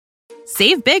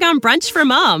Save big on brunch for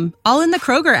mom, all in the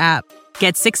Kroger app.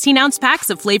 Get 16-ounce packs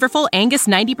of flavorful Angus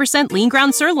 90% lean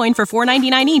ground sirloin for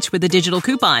 $4.99 each with a digital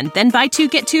coupon. Then buy 2,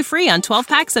 get 2 free on 12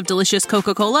 packs of delicious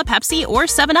Coca-Cola, Pepsi, or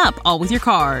 7-Up, all with your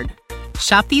card.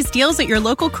 Shop these deals at your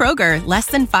local Kroger, less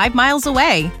than 5 miles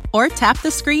away. Or tap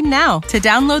the screen now to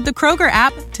download the Kroger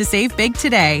app to save big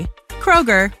today.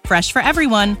 Kroger, fresh for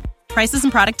everyone. Prices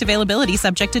and product availability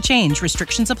subject to change.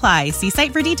 Restrictions apply. See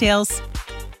site for details.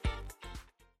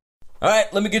 All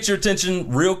right, let me get your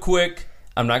attention real quick.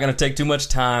 I'm not going to take too much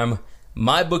time.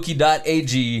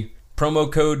 MyBookie.ag,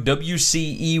 promo code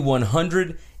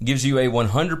WCE100 gives you a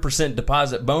 100%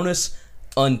 deposit bonus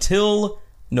until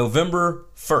November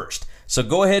 1st. So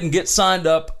go ahead and get signed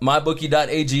up.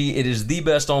 MyBookie.ag, it is the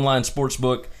best online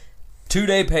sportsbook.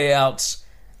 2-day payouts.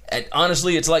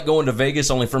 Honestly, it's like going to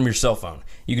Vegas only from your cell phone.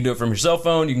 You can do it from your cell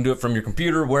phone. You can do it from your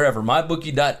computer, wherever.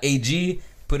 MyBookie.ag,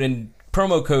 put in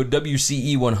promo code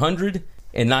WCE100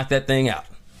 and knock that thing out.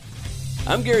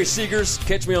 I'm Gary Seegers.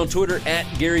 Catch me on Twitter at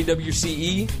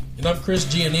GaryWCE. And I'm Chris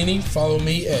Giannini. Follow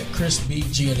me at Chris B.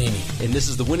 Giannini. And this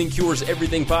is the Winning Cures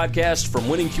Everything podcast from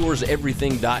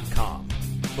winningcureseverything.com.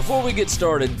 Before we get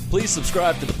started, please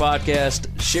subscribe to the podcast,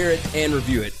 share it, and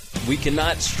review it. We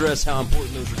cannot stress how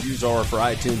important those reviews are for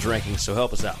iTunes rankings, so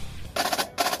help us out.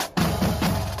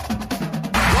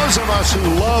 Those of us who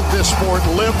love this sport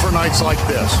live for nights like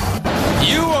this.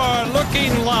 You are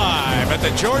looking live at the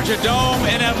Georgia Dome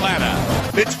in Atlanta.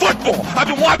 It's football. I've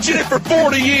been watching it for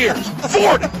 40 years.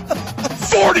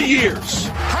 40 years.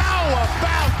 How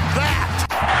about that?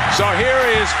 So here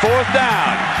is 4th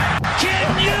down. Can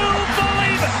you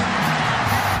believe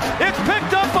it? It's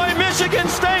picked up by Michigan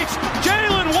State's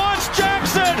Jalen Watts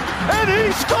Jackson, and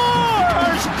he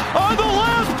scores on the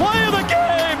last play of the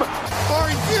game.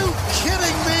 Are you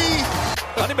kidding me?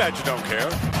 Honey Badger don't care.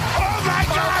 Oh my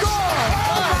gosh!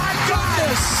 Oh my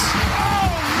goodness!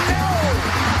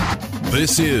 Oh no!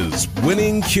 This is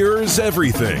Winning Cures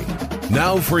Everything.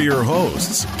 Now for your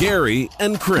hosts, Gary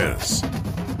and Chris.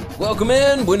 Welcome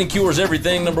in. Winning Cures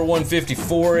Everything, number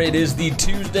 154. It is the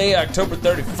Tuesday, October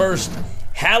 31st,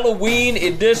 Halloween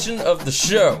edition of the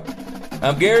show.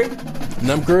 I'm Gary.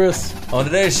 And I'm Chris. On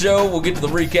today's show, we'll get to the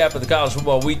recap of the college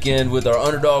football weekend with our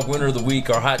underdog winner of the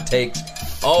week, our hot takes,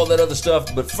 all that other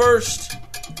stuff. But first,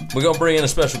 we're going to bring in a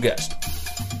special guest.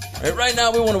 Right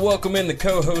now, we want to welcome in the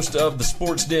co-host of the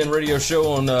Sports Den radio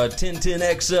show on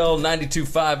 1010XL,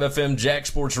 92.5 FM, Jack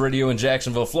Sports Radio in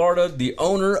Jacksonville, Florida, the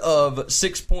owner of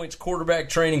 6 Points Quarterback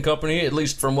Training Company, at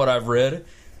least from what I've read,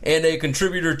 and a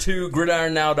contributor to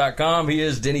GridironNow.com. He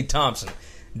is Denny Thompson.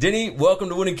 Denny, welcome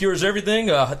to Winning Cures Everything.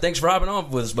 Thanks for hopping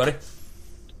on with us, buddy.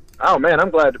 Oh, man,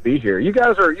 I'm glad to be here. You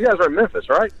guys are in Memphis,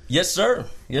 right? Yes, sir.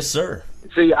 Yes, sir.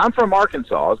 See, I'm from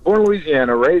Arkansas. I was born in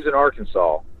Louisiana, raised in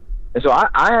Arkansas. And so I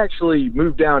actually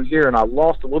moved down here, and I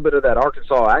lost a little bit of that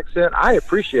Arkansas accent. I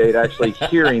appreciate actually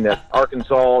hearing that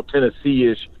Arkansas,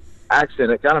 Tennessee-ish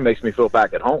accent. It kind of makes me feel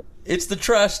back at home. It's the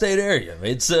tri-state area.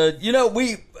 It's I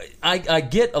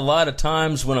get a lot of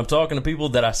times when I'm talking to people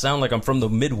that I sound like I'm from the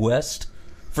Midwest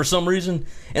for some reason,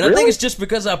 and Really? I think it's just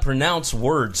because I pronounce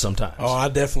words sometimes. Oh, I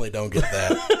definitely don't get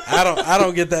that. I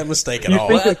don't get that mistake at You all.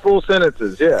 speak in full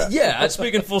sentences, yeah. Yeah, I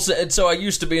speak in full sense. So I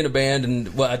used to be in a band,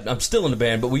 and I'm still in a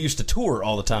band, but we used to tour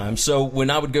all the time. So when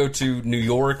I would go to New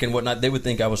York and whatnot, they would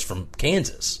think I was from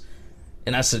Kansas,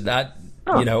 and I said,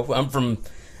 I'm from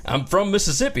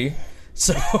Mississippi.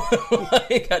 So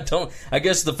I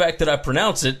guess the fact that I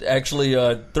pronounce it actually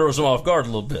throws them off guard a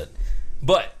little bit.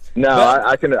 But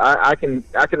I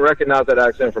can recognize that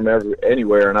accent from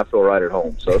anywhere, and I feel right at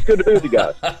home. So it's good to be with you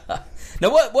guys. Now,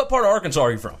 what part of Arkansas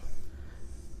are you from?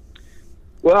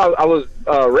 Well, I was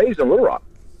raised in Little Rock.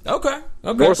 Okay.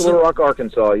 North Little Rock,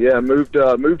 Arkansas. Yeah, moved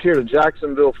here to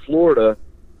Jacksonville, Florida,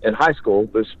 in high school.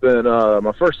 But spent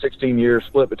my first 16 years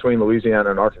split between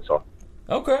Louisiana and Arkansas.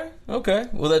 Okay.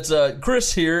 Well, that's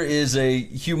Chris here is a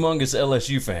humongous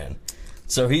LSU fan,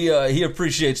 so he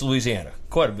appreciates Louisiana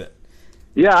quite a bit.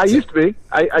 Yeah, I used to be.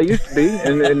 I used to be,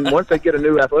 and once they get a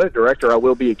new athletic director, I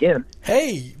will be again.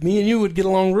 Hey, me and you would get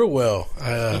along real well.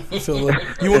 I feel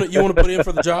like you want to put in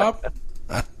for the job?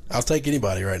 I'll take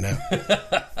anybody right now.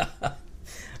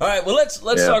 All right, well let's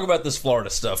talk about this Florida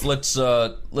stuff. Let's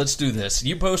do this.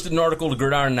 You posted an article to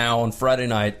Gridiron Now on Friday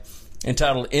night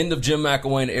entitled "End of Jim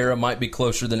McElwain Era Might Be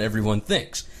Closer Than Everyone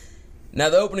Thinks." Now,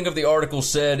 the opening of the article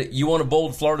said, "You want a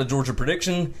bold Florida-Georgia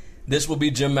prediction? This will be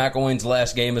Jim McElwain's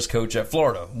last game as coach at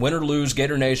Florida. Win or lose,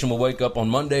 Gator Nation will wake up on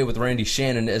Monday with Randy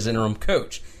Shannon as interim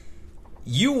coach."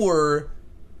 You were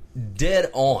dead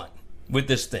on with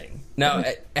this thing. Now,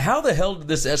 how the hell did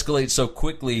this escalate so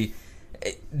quickly?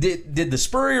 Did the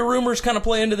Spurrier rumors kind of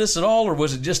play into this at all, or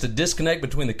was it just a disconnect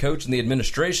between the coach and the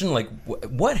administration? Like,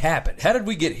 what happened? How did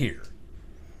we get here?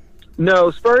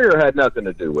 No, Spurrier had nothing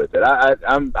to do with it.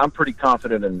 I'm pretty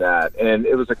confident in that, and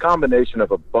it was a combination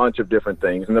of a bunch of different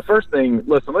things. And the first thing,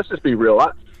 listen, let's just be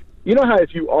real. You know how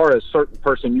if you are a certain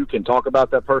person, you can talk about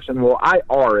that person? Well, I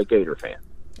are a Gator fan,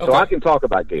 so I can talk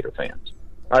about Gator fans.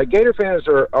 All right, Gator fans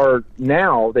are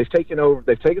now, they've taken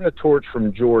the torch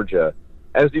from Georgia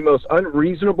as the most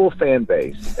unreasonable fan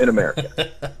base in America.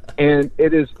 And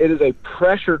it is a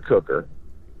pressure cooker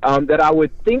that I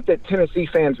would think that Tennessee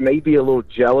fans may be a little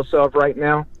jealous of right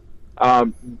now,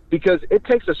 because it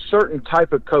takes a certain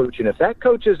type of coach, and if that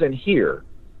coach isn't here,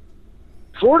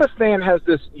 Florida fan has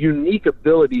this unique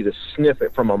ability to sniff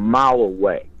it from a mile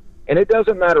away. And it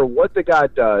doesn't matter what the guy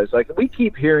does. Like, we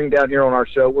keep hearing down here on our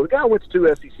show, well, the guy wins 2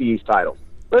 SEC East titles.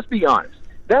 Let's be honest.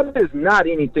 That is not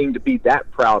anything to be that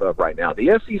proud of right now.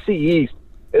 The SEC East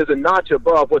is a notch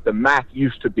above what the MAC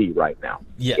used to be right now.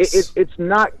 Yes. It's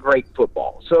not great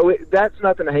football. So that's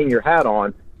nothing to hang your hat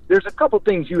on. There's a couple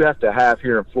things you have to have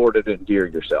here in Florida to endear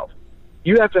yourself.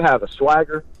 You have to have a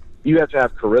swagger, you have to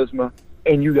have charisma,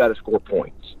 and you got to score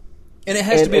points. And it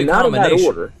has to be a combination, in that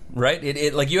order,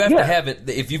 right? Like, you have to have it.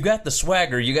 If you've got the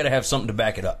swagger, you got to have something to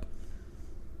back it up.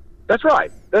 That's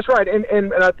right.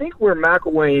 And I think where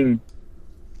McElwain,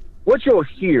 what you'll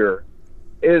hear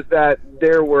is that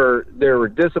there were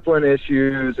discipline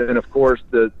issues, and of course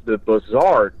the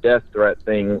bizarre death threat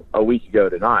thing a week ago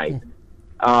tonight.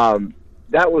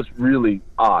 That was really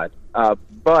odd.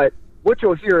 But what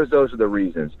you'll hear is those are the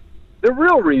reasons. The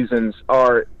real reasons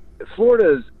are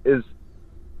Florida is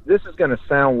this is going to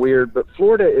sound weird, but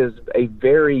Florida is a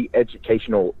very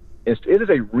educational institute. It is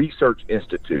a research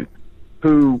institute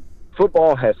who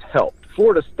football has helped.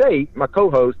 Florida State, my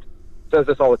co-host, says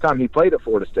this all the time. He played at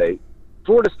Florida State.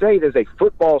 Florida State is a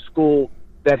football school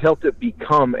that helped it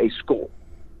become a school.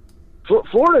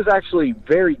 Florida is actually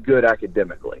very good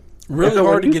academically. Really so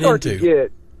hard to get into.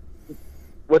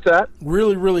 What's that?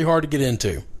 Really, really hard to get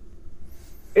into.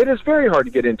 It is very hard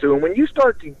to get into, and when you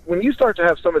start to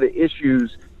have some of the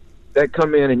issues that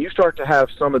come in, and you start to have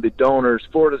some of the donors,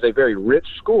 Florida's a very rich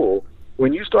school.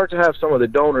 When you start to have some of the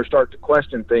donors start to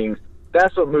question things,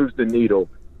 that's what moves the needle.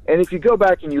 And if you go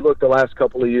back and you look the last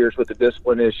couple of years with the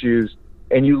discipline issues,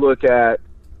 and you look at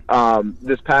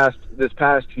this past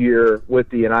year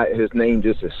with his name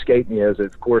just escaped me, as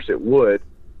of course it would,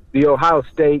 the Ohio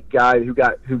State guy who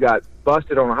got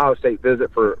busted on Ohio State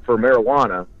visit for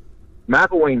marijuana.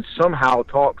 McElwain somehow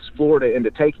talks Florida into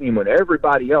taking him when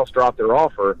everybody else dropped their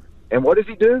offer. And what does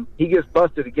he do? He gets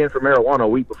busted again for marijuana a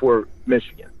week before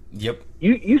Michigan. Yep.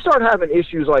 You start having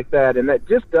issues like that, and that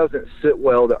just doesn't sit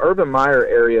well. The Urban Meyer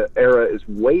era is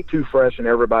way too fresh in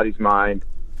everybody's mind.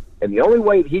 And the only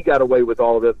way he got away with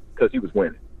all of it because he was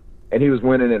winning. And he was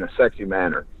winning in a sexy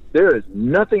manner. There is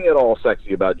nothing at all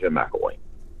sexy about Jim McElwain.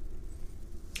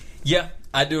 Yeah,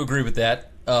 I do agree with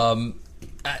that. I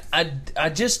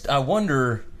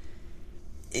wonder.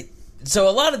 So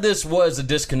a lot of this was a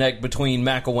disconnect between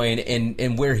McElwain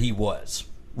and where he was,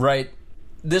 right?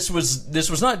 This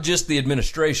was not just the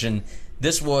administration.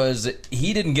 This was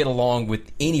he didn't get along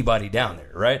with anybody down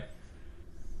there, right?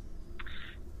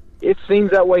 It seems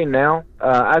that way now.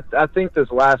 I think this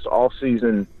last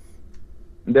offseason,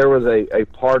 there was a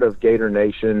part of Gator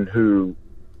Nation who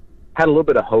had a little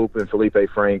bit of hope in Felipe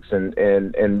Franks,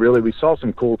 and really we saw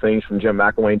some cool things from Jim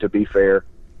McElwain, to be fair.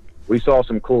 We saw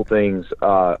some cool things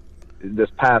this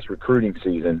past recruiting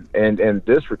season, and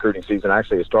this recruiting season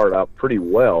actually has started out pretty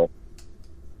well.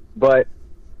 But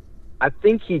I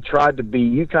think he tried to be,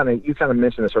 you kind of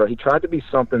mentioned this earlier, he tried to be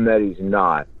something that he's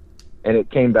not, and it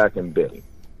came back and bit him.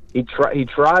 He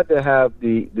tried to have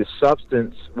the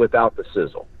substance without the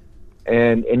sizzle.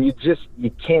 And you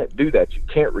can't do that. You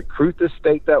can't recruit this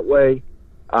state that way,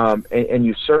 and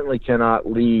you certainly cannot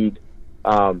lead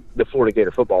the Florida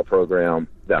Gator football program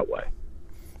that way.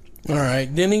 All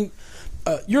right, Denny,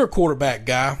 you're a quarterback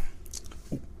guy.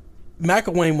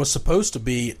 McElwain was supposed to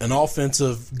be an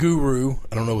offensive guru.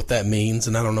 I don't know what that means,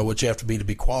 and I don't know what you have to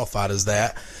be qualified as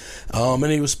that. And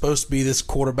he was supposed to be this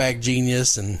quarterback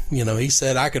genius, and he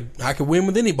said I could win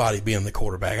with anybody being the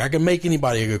quarterback. I could make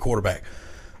anybody a good quarterback.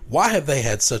 Why have they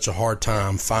had such a hard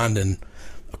time finding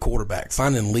a quarterback,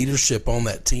 finding leadership on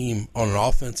that team on an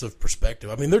offensive perspective?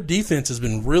 I mean, their defense has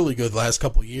been really good the last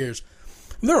couple of years.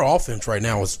 And their offense right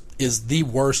now is the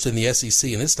worst in the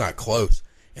SEC, and it's not close.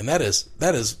 And that is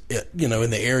in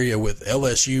the area with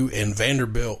LSU and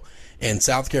Vanderbilt and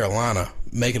South Carolina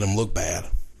making them look bad.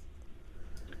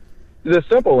 The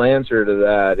simple answer to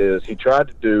that is he tried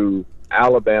to do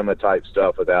Alabama-type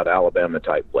stuff without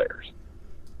Alabama-type players.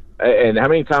 And how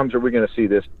many times are we going to see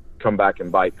this come back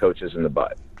and bite coaches in the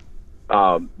butt?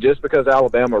 Just because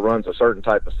Alabama runs a certain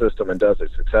type of system and does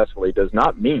it successfully does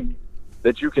not mean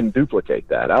that you can duplicate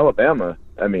that. Alabama,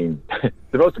 I mean,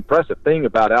 the most impressive thing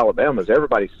about Alabama is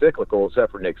everybody's cyclical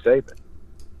except for Nick Saban.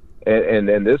 And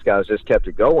then this guy's just kept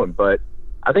it going. But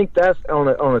I think that's in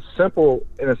a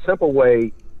simple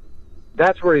way,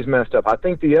 that's where he's messed up. I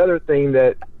think the other thing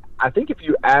that I think if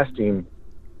you asked him,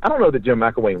 I don't know that Jim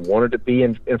McElwain wanted to be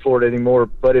in Florida anymore,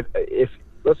 but if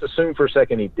let's assume for a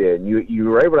second he did, you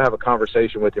were able to have a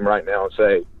conversation with him right now and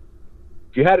say,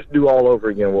 if you had to do all over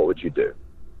again, what would you do?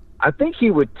 I think he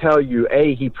would tell you,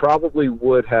 he probably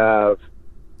would have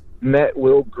met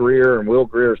Will Grier and Will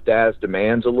Grier's dad's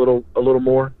demands a little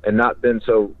more and not been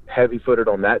so heavy-footed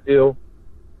on that deal.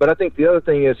 But I think the other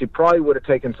thing is he probably would have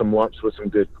taken some lumps with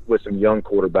some young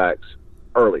quarterbacks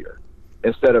earlier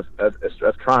instead of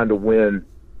trying to win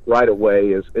right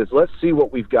away. Is let's see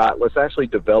what we've got. Let's actually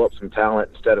develop some talent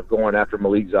instead of going after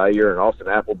Malik Zaire and Austin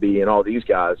Appleby and all these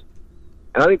guys.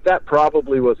 And I think that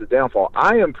probably was the downfall.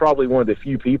 I am probably one of the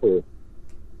few people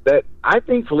that I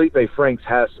think Felipe Franks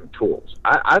has some tools.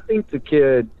 I think the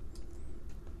kid,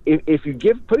 if you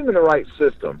put him in the right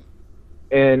system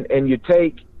and you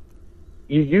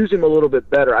use him a little bit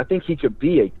better, I think he could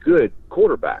be a good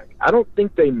quarterback. I don't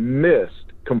think they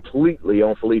missed completely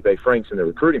on Felipe Franks in the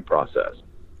recruiting process.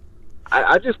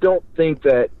 I just don't think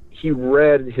that he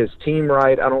read his team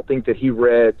right. I don't think that he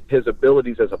read his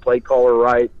abilities as a play caller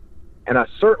right. And I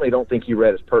certainly don't think he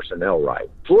read his personnel right.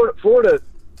 Florida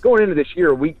going into this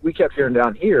year, we kept hearing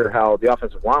down here how the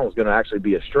offensive line was going to actually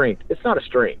be a strength. It's not a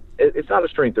strength. It's not a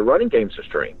strength. The running game's a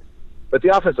strength. But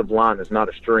the offensive line is not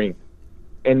a strength.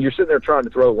 And you're sitting there trying to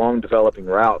throw long developing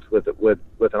routes with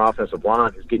an offensive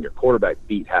line who's getting your quarterback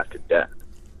beat half to death.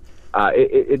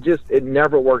 It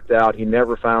never worked out. He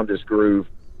never found his groove.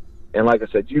 And like I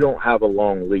said, you don't have a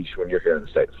long leash when you're here in the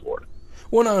state of Florida.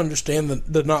 Well, I understand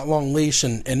the not long leash,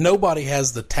 and nobody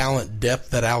has the talent depth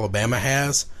that Alabama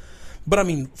has. But, I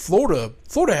mean, Florida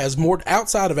has more,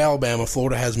 outside of Alabama,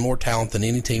 Florida has more talent than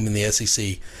any team in the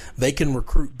SEC. They can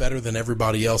recruit better than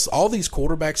everybody else. All these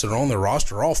quarterbacks that are on their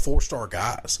roster are all 4-star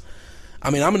guys. I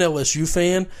mean, I'm an LSU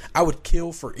fan. I would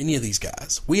kill for any of these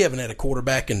guys. We haven't had a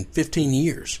quarterback in 15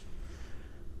 years.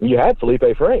 You had Felipe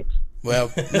Franks.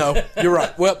 Well, no, you're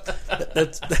right. Well,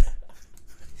 that's...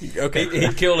 Okay,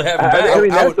 he'd kill to have him back. I mean,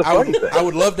 that's the funny thing. I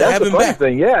would love to have him back.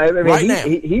 Thing. Yeah, I mean, right now.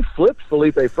 He flipped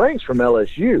Felipe Franks from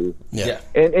LSU. Yeah,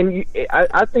 and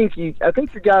I think you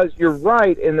guys, you're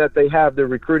right in that they have the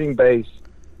recruiting base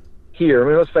here. I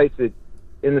mean, let's face it,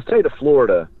 in the state of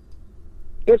Florida,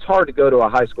 it's hard to go to a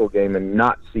high school game and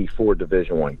not see 4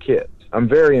 Division I kids. I'm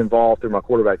very involved through my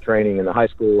quarterback training in the high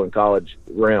school and college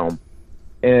realm,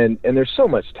 and there's so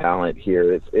much talent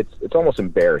here. It's almost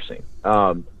embarrassing.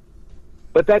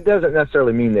 But that doesn't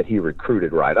necessarily mean that he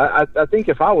recruited right. I think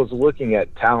if I was looking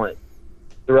at talent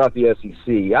throughout the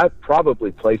SEC, I'd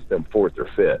probably place them 4th or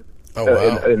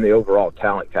 5th in the overall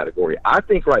talent category. I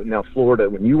think right now Florida,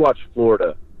 when you watch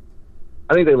Florida,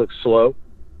 I think they look slow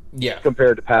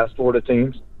compared to past Florida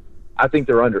teams. I think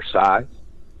they're undersized.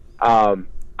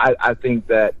 I think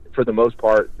that for the most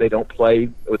part, they don't play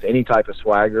with any type of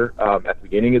swagger. At the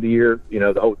beginning of the year,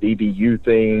 the whole DBU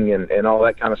thing and all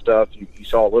that kind of stuff, you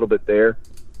saw a little bit there.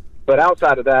 But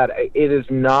outside of that, it is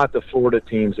not the Florida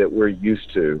teams that we're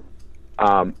used to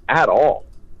at all.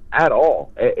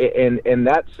 And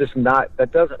that's just not –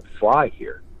 that doesn't fly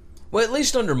here. Well, at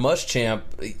least under Muschamp,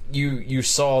 you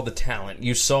saw the talent.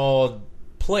 You saw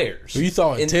players. You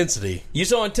saw intensity. You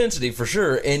saw intensity for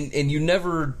sure, and you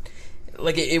never –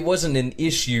 like, it wasn't an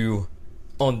issue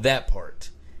on that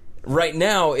part. Right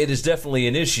now, it is definitely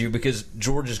an issue because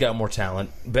Georgia's got more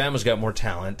talent. Bama's got more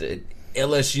talent.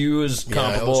 LSU is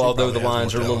comparable, LSU although the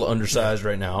lines are a little undersized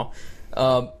right now.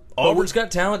 Auburn's got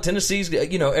talent. Tennessee's,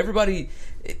 everybody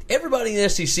in the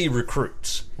SEC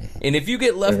recruits. And if you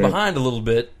get left behind a little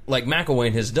bit, like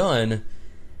McElwain has done,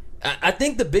 I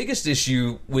think the biggest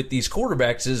issue with these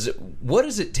quarterbacks is what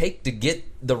does it take to get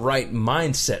the right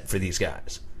mindset for these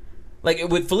guys? Like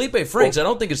with Felipe Franks, I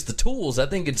don't think it's the tools. I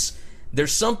think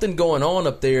there's something going on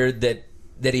up there that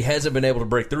he hasn't been able to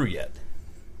break through yet.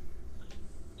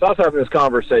 So I was having this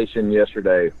conversation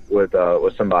yesterday with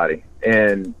somebody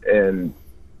and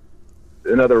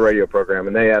another radio program,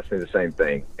 and they asked me the same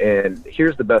thing. And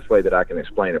here's the best way that I can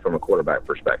explain it from a quarterback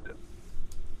perspective.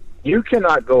 You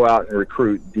cannot go out and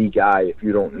recruit the guy if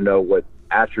you don't know what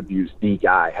attributes the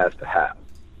guy has to have.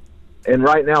 And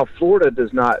right now, Florida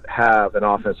does not have an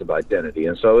offensive identity,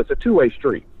 and so it's a two-way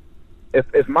street.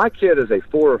 If my kid is a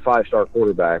 4 or 5 star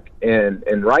quarterback,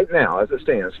 and right now, as it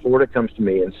stands, Florida comes to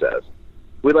me and says,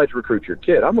 we'd like to recruit your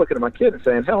kid. I'm looking at my kid and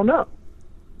saying, hell no.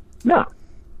 No.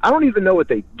 I don't even know what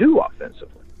they do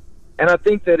offensively. And I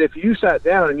think that if you sat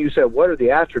down and you said, what are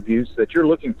the attributes that you're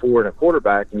looking for in a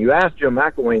quarterback, and you asked Jim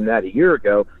McElwain that a year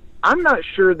ago, I'm not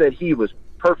sure that he was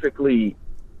perfectly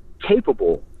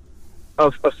capable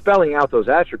of spelling out those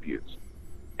attributes.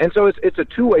 And so it's a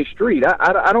two-way street.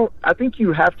 I think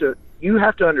you have to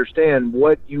understand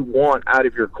what you want out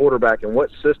of your quarterback and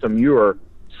what system you are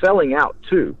selling out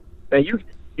to. Now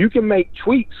you can make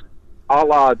tweaks a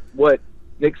la what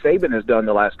Nick Saban has done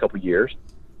the last couple of years,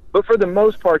 but for the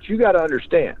most part, you got to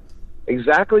understand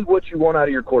exactly what you want out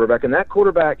of your quarterback, and that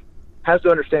quarterback has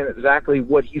to understand exactly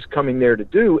what he's coming there to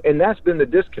do, and that's been the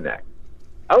disconnect.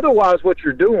 Otherwise, what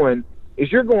you're doing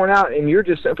is you're going out and you're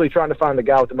just simply trying to find the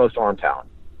guy with the most arm talent.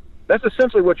 That's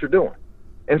essentially what you're doing,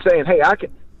 and saying, hey,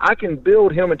 I can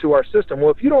build him into our system.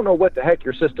 Well, if you don't know what the heck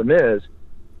your system is,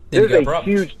 there's a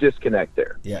huge disconnect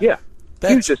there. Yeah.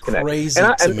 That's huge disconnect. Crazy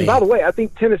and by the way, I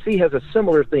think Tennessee has a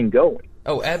similar thing going.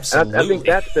 Oh, absolutely. I think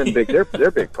that's been big. Their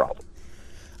big problem.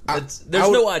 There's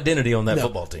no identity on that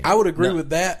football team. I would agree with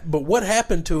that. But what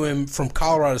happened to him from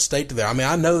Colorado State to there? I mean,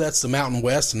 I know that's the Mountain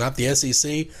West and not the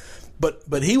SEC,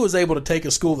 but he was able to take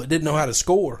a school that didn't know how to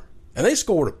score, and they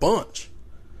scored a bunch.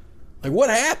 Like,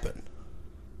 what happened?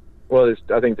 Well,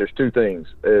 I think there's two things.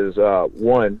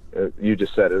 One, you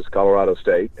just said, is Colorado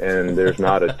State, and there's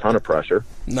not a ton of pressure.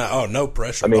 No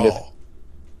pressure at all.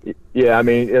 Yeah, I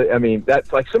mean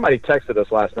that's like somebody texted us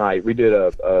last night. We did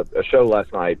a show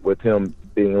last night with him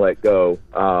being let go,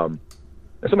 and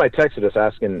somebody texted us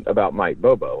asking about Mike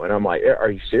Bobo, and I'm like, are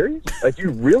you serious? Like, you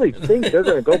really think they're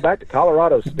going to go back to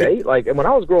Colorado State? Like, and when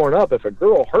I was growing up, if a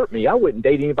girl hurt me, I wouldn't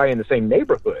date anybody in the same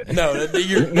neighborhood. No,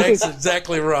 that's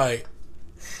exactly right.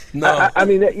 No, I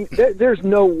mean, there's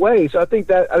no way. So I think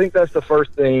that's the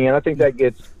first thing, and I think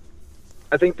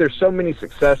there's so many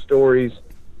success stories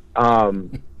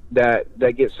that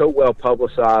get so well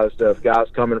publicized of guys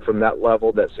coming from that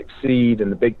level that succeed in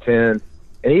the Big Ten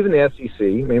and even the SEC. I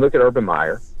mean, look at Urban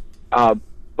Meyer.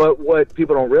 But what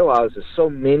people don't realize is so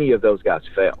many of those guys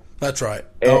fail. That's right.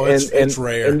 It's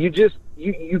rare. And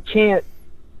you can't.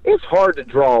 It's hard to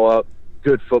draw up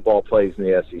good football plays in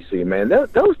the SEC, man.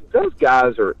 Those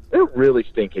guys they're really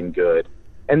stinking good,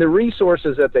 and the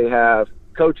resources that they have,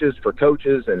 coaches for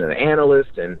coaches and an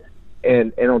analyst, and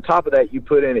on top of that, you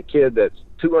put in a kid that's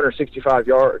 265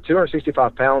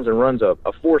 pounds and runs a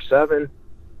 4.7.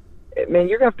 Man,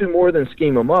 you're gonna have to do more than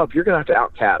scheme him up. You're gonna have to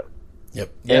out-cat him.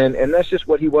 Yep. And that's just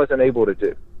what he wasn't able to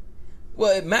do.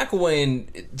 Well, McElwain,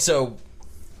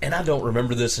 and I don't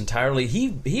remember this entirely,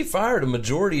 he fired a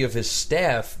majority of his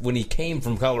staff when he came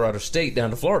from Colorado State down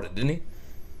to Florida, didn't he?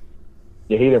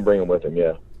 Yeah, he didn't bring them with him,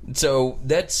 yeah. So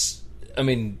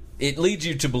it leads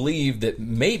you to believe that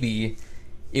maybe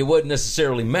it wasn't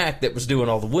necessarily Mac that was doing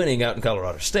all the winning out in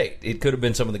Colorado State. It could have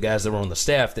been some of the guys that were on the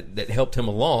staff that helped him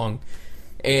along,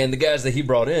 and the guys that he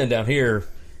brought in down here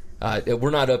were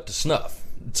not up to snuff.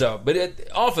 So, but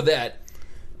off of that,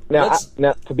 now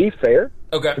to be fair,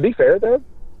 though,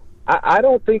 I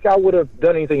don't think I would have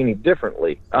done anything any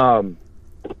differently. You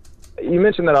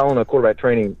mentioned that I own a quarterback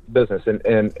training business,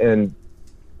 and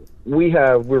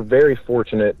we're very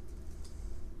fortunate.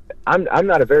 I'm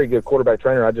not a very good quarterback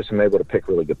trainer. I just am able to pick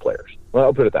really good players. Well,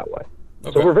 I'll put it that way.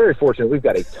 Okay. So we're very fortunate. We've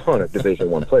got a ton of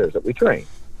Division I players that we train.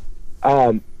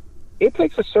 It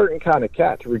takes a certain kind of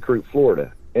cat to recruit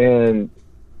Florida, and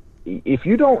if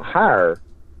you don't hire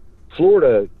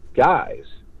Florida guys,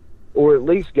 or at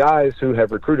least guys who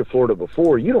have recruited Florida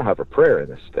before, you don't have a prayer in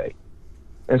this state.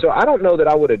 And so I don't know that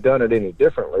I would have done it any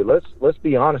differently. Let's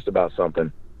be honest about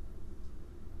something.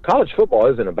 College football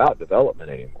isn't about development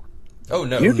anymore. Oh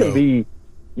no, you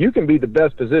can be the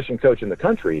best position coach in the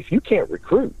country if you can't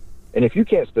recruit, and if you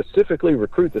can't specifically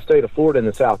recruit the state of Florida and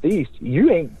the Southeast,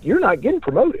 you're not getting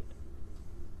promoted.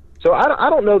 So I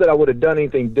don't know that I would have done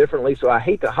anything differently. So I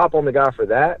hate to hop on the guy for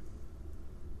that,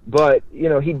 but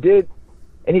he did.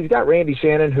 And he's got Randy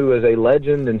Shannon, who is a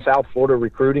legend in South Florida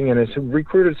recruiting and has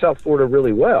recruited South Florida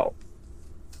really well.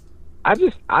 I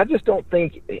don't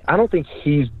think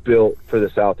he's built for the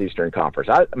Southeastern Conference.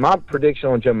 My prediction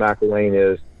on Jim McElwain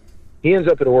is he ends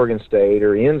up at Oregon State,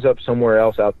 or he ends up somewhere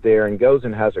else out there and goes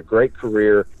and has a great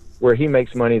career where he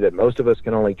makes money that most of us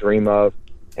can only dream of.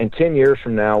 And 10 years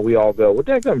from now, we all go, well,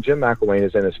 daggum, Jim McElwain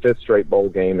is in his 5th straight bowl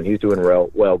game, and he's doing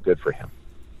well. Good for him.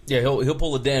 Yeah, he'll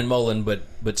pull a Dan Mullen,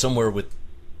 but somewhere with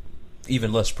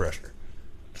even less pressure.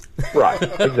 Right,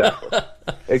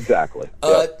 exactly.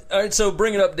 All right, so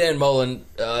bringing up Dan Mullen,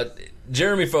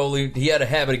 Jeremy Foley, he had a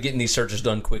habit of getting these searches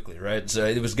done quickly, right? So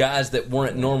it was guys that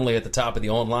weren't normally at the top of the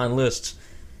online lists.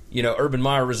 Urban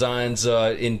Meyer resigns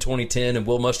in 2010, and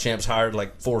Will Muschamp's hired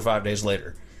like 4 or 5 days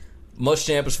later.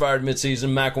 Muschamp was fired midseason.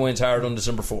 McElwain's hired on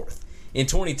December 4th. In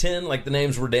 2010, like, the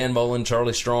names were Dan Mullen,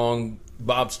 Charlie Strong,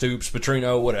 Bob Stoops,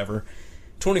 Petrino, whatever.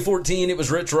 2014, it was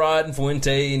Rich Rod and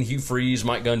Fuente and Hugh Freeze,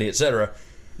 Mike Gundy, etc.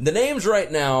 The names right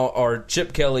now are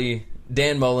Chip Kelly,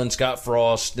 Dan Mullen, Scott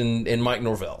Frost, and Mike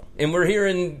Norvell. And we're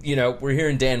hearing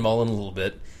Dan Mullen a little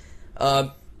bit.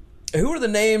 Who are the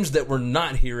names that we're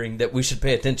not hearing that we should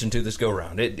pay attention to this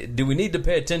go-round? Do we need to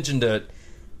pay attention to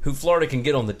who Florida can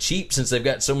get on the cheap since they've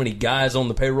got so many guys on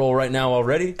the payroll right now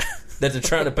already that they're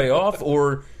trying to pay off?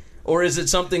 Or is it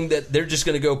something that they're just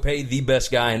going to go pay the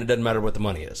best guy and it doesn't matter what the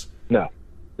money is? No,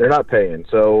 they're not paying.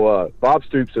 So Bob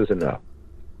Stoops is a no.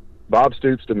 Bob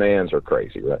Stoops' demands are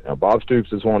crazy right now. Bob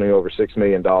Stoops is wanting over $6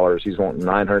 million. He's wanting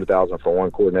 $900,000 for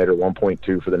one coordinator,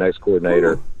 $1.2 for the next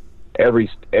coordinator. Ooh.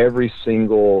 Every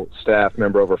single staff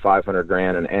member over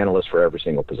 $500,000, an analyst for every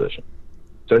single position.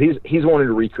 So he's wanting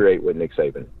to recreate what Nick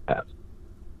Saban has.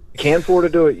 Can Florida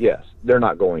do it? Yes. They're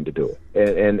not going to do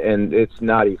it, and it's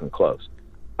not even close.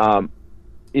 The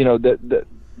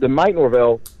Mike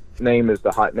Norvell name is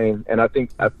the hot name, and I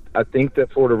think that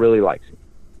Florida really likes him.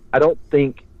 I don't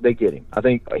think they get him. I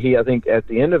think at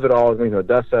the end of it all, the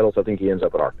dust settles. I think he ends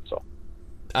up at Arkansas.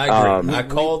 I agree. I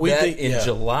called that in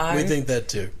July. We think that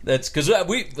too. That's because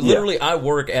I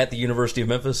work at the University of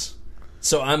Memphis,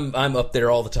 so I'm up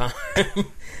there all the time.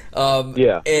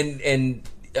 And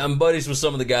I'm buddies with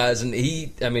some of the guys, and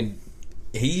he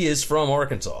is from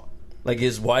Arkansas. Like,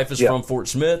 his wife is from Fort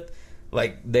Smith.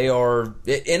 Like, they are,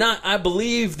 and I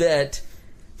believe that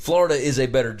Florida is a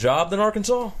better job than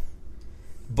Arkansas,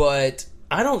 but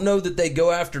I don't know that they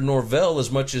go after Norvell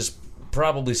as much as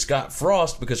probably Scott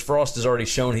Frost, because Frost has already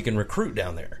shown he can recruit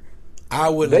down there. I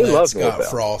wouldn't let Scott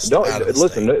Frost don't get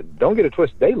it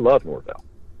twisted. They love Norvell.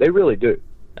 They really do.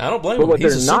 I don't blame them. But what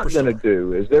they're not going to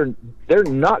do is they're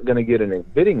not going to get in a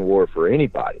bidding war for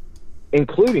anybody,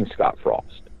 including Scott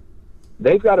Frost.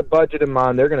 They've got a budget in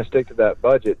mind. They're going to stick to that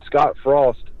budget. Scott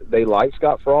Frost, they like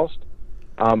Scott Frost.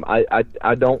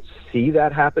 I don't see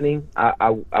that happening.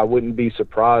 I wouldn't be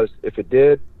surprised if it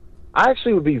did. I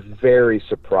actually would be very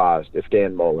surprised if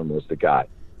Dan Mullen was the guy.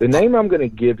 The name I'm going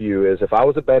to give you is, if I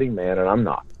was a betting man, and I'm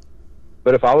not,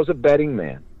 but if I was a betting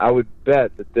man, I would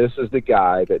bet that this is the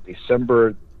guy that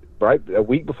December, right, a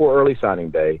week before early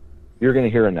signing day, you're going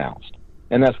to hear announced,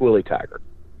 and that's Willie Taggart.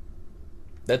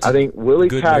 I think Willie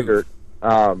Taggart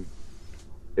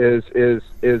is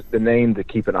the name to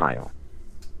keep an eye on.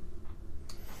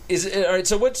 All right?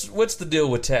 So what's the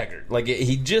deal with Taggart? Like,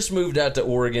 he just moved out to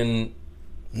Oregon.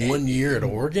 1 year at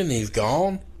Oregon, he's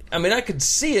gone. I mean, I could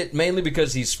see it mainly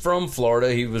because he's from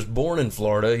Florida. He was born in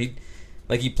Florida.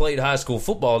 He played high school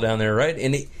football down there, right?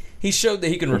 And he showed that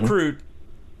he can recruit,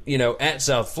 at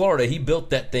South Florida. He built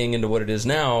that thing into what it is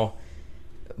now.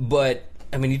 But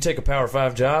I mean, you take a Power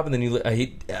 5 job, and then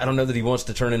I don't know that he wants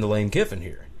to turn into Lane Kiffin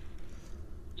here.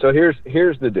 So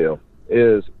here's the deal: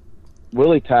 is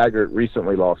Willie Taggart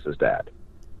recently lost his dad.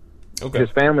 Okay. His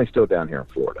family's still down here in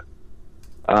Florida.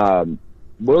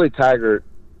 Willie Taggart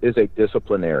is a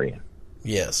disciplinarian.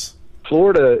 Yes.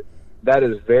 Florida, that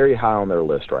is very high on their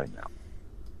list right now.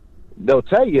 They'll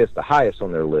tell you it's the highest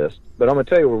on their list, but I'm going to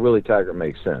tell you where Willie Taggart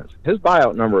makes sense. His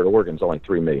buyout number at Oregon is only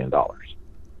 $3 million.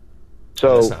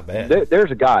 So that's not bad.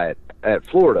 There's a guy at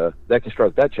Florida that can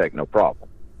stroke that check no problem.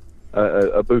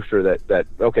 A booster that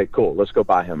okay, cool, let's go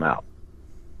buy him out.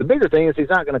 The bigger thing is he's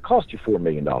not going to cost you $4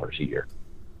 million a year.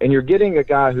 And you're getting a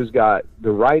guy who's got the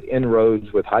right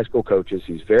inroads with high school coaches.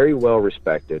 He's very well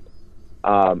respected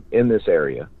in this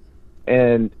area.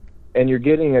 And you're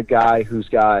getting a guy who's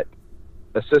got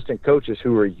assistant coaches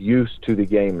who are used to the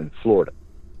game in Florida.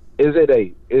 Is it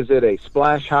a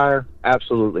splash hire?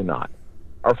 Absolutely not.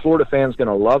 Are Florida fans going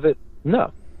to love it?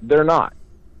 No, they're not.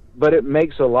 But it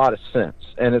makes a lot of sense.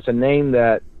 And it's a name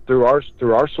that through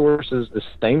our sources, the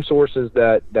same sources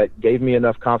that gave me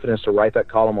enough confidence to write that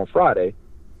column on Friday,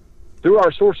 through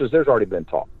our sources, there's already been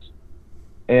talks.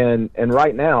 And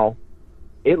right now,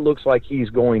 it looks like he's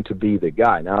going to be the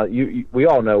guy. Now, we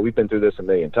all know, we've been through this a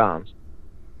million times.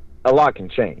 A lot can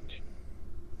change.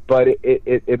 But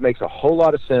it makes a whole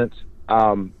lot of sense.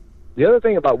 The other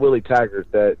thing about Willie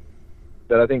Taggart that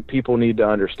I think people need to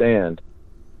understand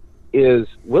is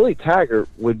Willie Taggart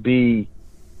would be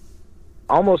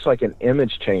almost like an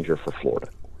image changer for Florida.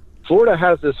 Florida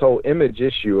has this whole image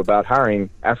issue about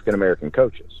hiring African-American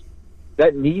coaches.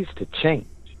 That needs to change.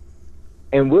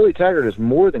 And Willie Taggart is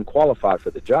more than qualified for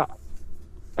the job.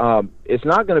 It's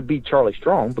not going to be Charlie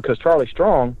Strong, because Charlie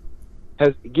Strong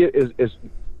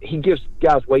he gives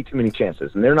guys way too many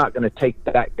chances, and they're not going to take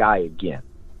that guy again.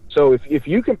 So if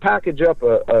you can package up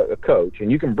a coach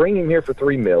and you can bring him here for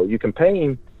 $3 million, you can pay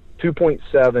him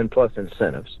 2.7 plus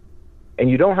incentives, and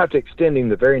you don't have to extend him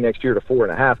the very next year to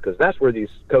 4.5 because that's where these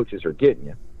coaches are getting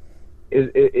you.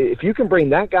 If you can bring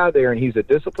that guy there and he's a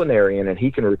disciplinarian and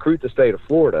he can recruit the state of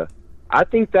Florida, I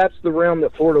think that's the realm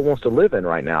that Florida wants to live in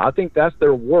right now. I think that's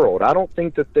their world. I don't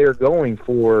think that they're going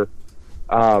for,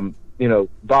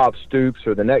 Bob Stoops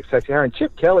or the next sexy hire. And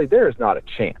Chip Kelly, there is not a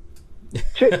chance.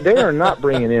 They are not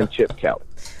bringing in Chip Kelly.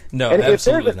 No, and if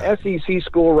there's absolutely an not. SEC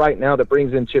school right now that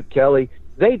brings in Chip Kelly,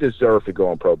 they deserve to go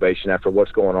on probation after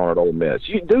what's going on at Ole Miss.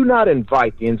 You do not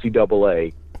invite the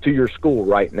NCAA to your school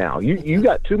right now. You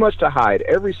got too much to hide.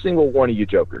 Every single one of you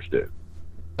jokers do.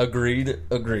 Agreed.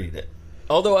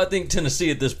 Although I think Tennessee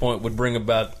at this point would bring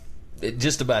about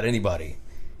just about anybody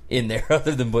in there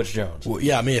other than Butch Jones. Well,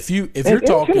 yeah, I mean, if you're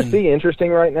talking Tennessee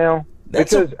interesting right now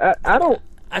because I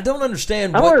don't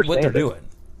understand what they're doing.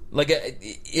 Like,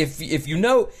 if you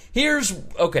know,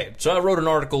 so I wrote an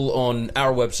article on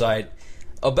our website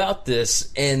about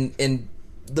this and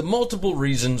the multiple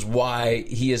reasons why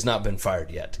he has not been fired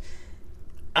yet.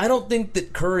 I don't think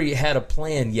that Curry had a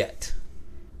plan yet.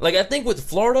 Like, I think with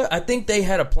Florida, I think they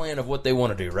had a plan of what they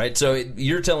want to do, right? So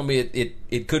you're telling me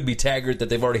it could be Taggart, that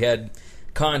they've already had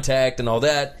contact and all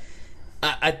that.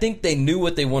 I think they knew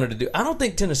what they wanted to do. I don't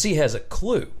think Tennessee has a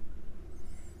clue.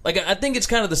 Like, I think it's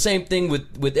kind of the same thing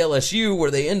with LSU,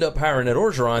 where they end up hiring Ed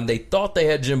Orgeron. They thought they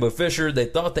had Jimbo Fisher.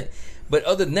 But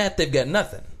other than that, they've got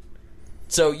nothing.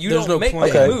 So there's don't make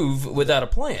a move without a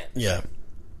plan. Yeah.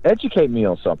 Educate me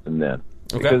on something then.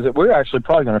 Okay. Because we're actually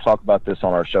probably going to talk about this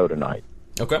on our show tonight.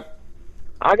 Okay.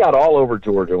 I got all over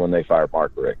Georgia when they fired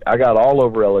Mark Richt. I got all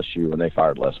over LSU when they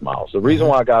fired Les Miles. The reason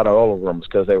why I got all over them was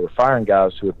because they were firing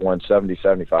guys who had won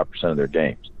 70-75% of their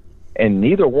games. And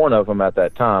neither one of them at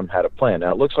that time had a plan.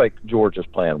 Now, it looks like Georgia's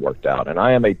plan worked out. And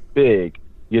I am a big,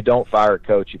 you don't fire a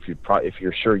coach if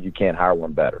you're sure you can't hire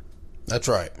one better. That's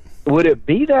right. Would it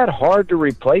be that hard to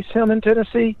replace him in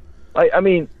Tennessee? I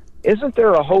mean, isn't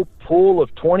there a whole pool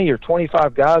of 20 or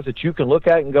 25 guys that you can look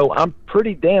at and go, I'm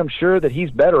pretty damn sure that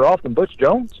he's better off than Butch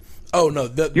Jones? Oh, no.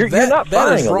 You're not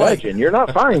firing a legend. You're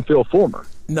not firing Phil Fulmer.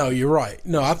 No, you're right.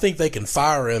 No, I think they can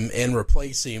fire him and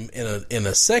replace him in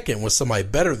a second with somebody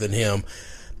better than him.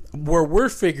 Where we're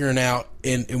figuring out,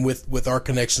 and with our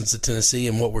connections to Tennessee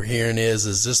and what we're hearing is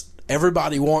just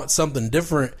everybody wants something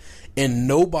different, and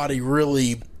nobody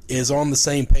really is on the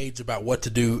same page about what to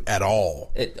do at all.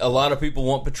 A lot of people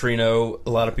want Petrino. A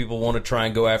lot of people want to try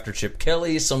and go after Chip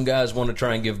Kelly. Some guys want to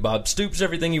try and give Bob Stoops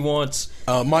everything he wants.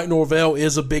 Mike Norvell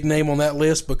is a big name on that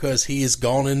list because he has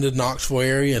gone into the Knoxville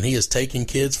area and he has taken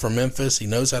kids from Memphis. He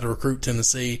knows how to recruit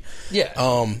Tennessee. Yeah.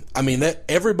 I mean, that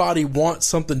everybody wants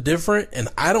something different, and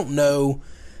I don't know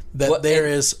that there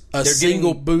is a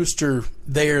single booster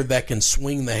there that can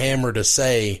swing the hammer to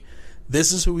say,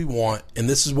 this is who we want, and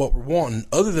this is what we're wanting,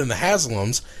 other than the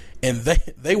Haslams, and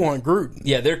they want Gruden.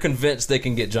 Yeah, they're convinced they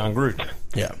can get John Gruden.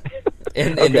 Yeah.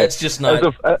 And that's just not...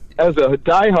 As a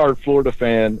diehard Florida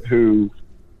fan who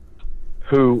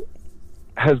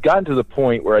has gotten to the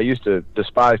point where I used to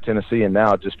despise Tennessee and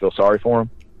now just feel sorry for him,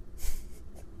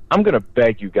 I'm going to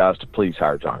beg you guys to please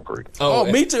hire John Gruden. Oh,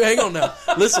 me too. Hang on now.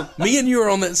 Listen, me and you are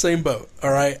on that same boat,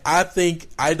 all right? I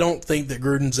don't think that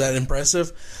Gruden's that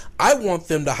impressive. I want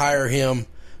them to hire him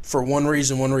for one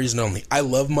reason only. I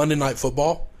love Monday Night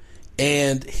Football,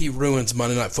 and he ruins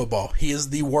Monday Night Football. He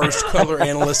is the worst color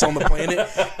analyst on the planet,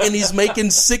 and he's making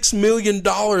 $6 million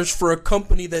for a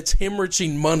company that's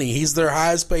hemorrhaging money. He's their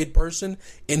highest paid person,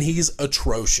 and he's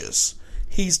atrocious.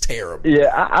 He's terrible.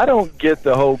 Yeah, I don't get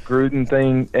the whole Gruden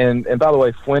thing. And by the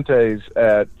way, Fuentes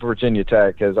at Virginia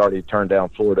Tech has already turned down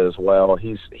Florida as well.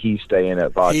 He's staying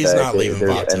at Va Tech. He's not leaving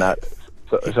Va Tech.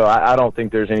 So I don't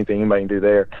think there's anything anybody can do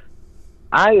there.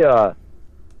 I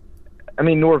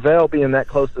mean, Norvell being that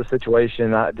close to the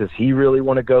situation, does he really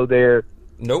want to go there?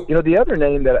 Nope. You know, the other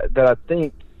name that I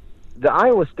think, the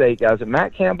Iowa State guy, is it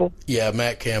Matt Campbell? Yeah,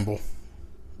 Matt Campbell.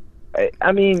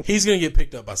 I mean, he's going to get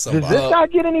picked up by somebody. Does this guy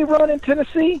get any run in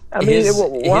Tennessee? I mean, his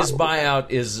buyout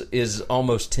is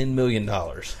almost $10 million.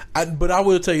 But I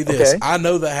will tell you this: I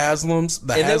know the Haslams.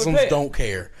 The Haslams don't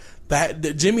care.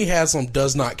 Jimmy Haslam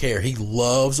does not care. He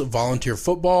loves volunteer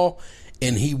football,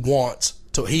 and he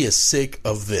is sick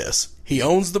of this. He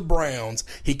owns the Browns.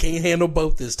 He can't handle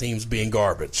both his teams being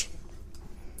garbage.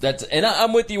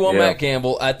 I'm with you on Matt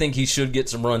Campbell. I think he should get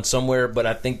some run somewhere, but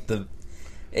I think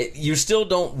you still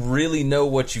don't really know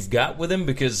what you've got with him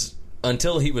because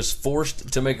until he was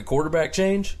forced to make a quarterback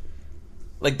change,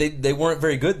 like they weren't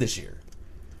very good this year.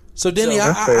 So Denny,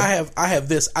 I have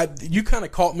this. You kind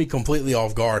of caught me completely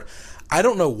off guard. I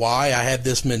don't know why I had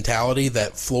this mentality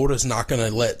that Florida's not going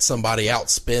to let somebody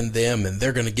outspend them and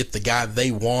they're going to get the guy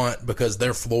they want because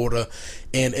they're Florida.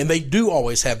 And they do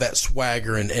always have that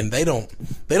swagger and they don't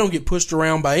get pushed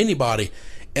around by anybody.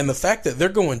 And the fact that they're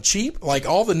going cheap, like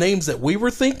all the names that we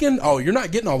were thinking, oh, you're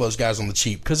not getting all those guys on the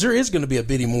cheap because there is going to be a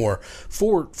bidding more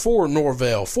for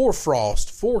Norvell, for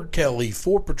Frost, for Kelly,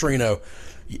 for Petrino.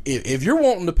 If you're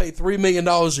wanting to pay $3 million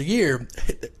a year,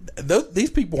 these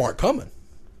people aren't coming.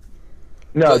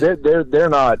 No, they're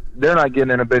not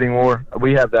getting in a bidding war.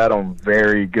 We have that on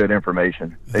very good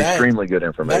information, extremely good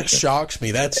information. That shocks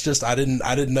me. That's just I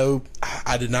didn't know.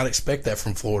 I did not expect that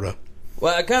from Florida.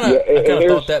 Well, I kind of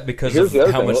thought that because of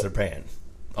how much they're paying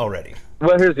already.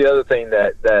 Well, here's the other thing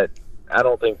that I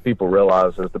don't think people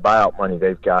realize is the buyout money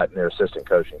they've got in their assistant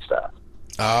coaching staff.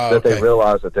 That they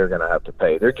realize that they're going to have to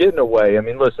pay. They're getting away. I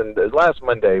mean, listen, last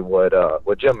Monday, what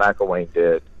Jim McElwain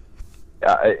did,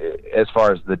 as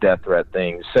far as the death threat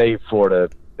thing, saved Florida.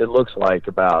 It looks like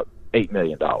about $8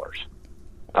 million. They're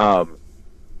going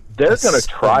to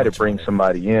try to bring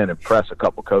somebody in and press a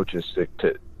couple coaches to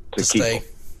keep them.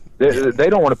 They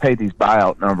don't want to pay these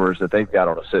buyout numbers that they've got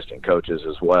on assistant coaches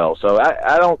as well. So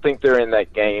I don't think they're in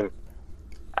that game.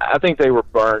 I think they were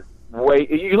burnt.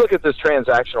 You look at this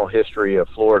transactional history of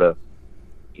Florida,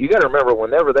 you got to remember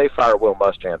whenever they fired Will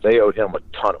Muschamp, they owed him a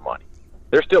ton of money.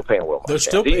 They're still paying Will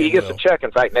Muschamp. He gets a check,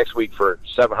 in fact, next week for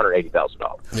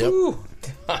 $780,000.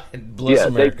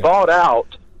 Yep. They bought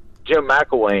out Jim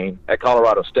McElwain at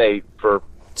Colorado State for,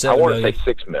 I want to say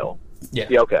 $6 million.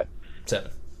 Yeah, okay. 7.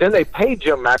 Then they paid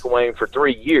Jim McElwain for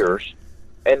 3 years,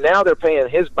 and now they're paying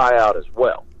his buyout as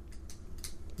well.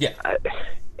 Yeah.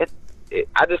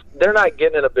 They're not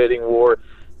getting in a bidding war.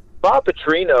 Bob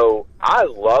Petrino, I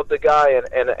love the guy,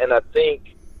 and I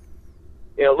think,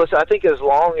 listen, I think as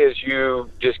long as you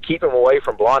just keep him away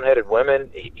from blonde-headed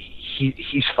women,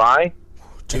 he's fine.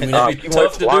 Too many of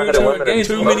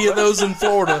those in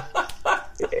Florida.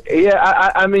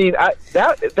 Yeah, I mean,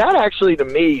 that actually, to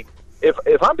me,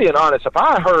 if I'm being honest, if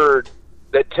I heard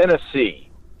that Tennessee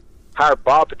hired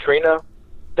Bob Petrino,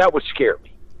 that would scare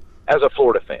me as a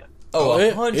Florida fan. Oh,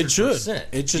 100%.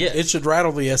 It should. It should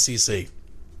rattle the SEC.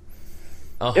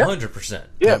 100%.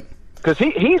 Yeah, because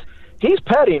he's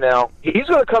petty now. He's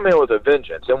going to come in with a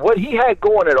vengeance. And what he had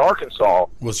going at Arkansas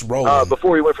was rolling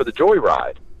before he went for the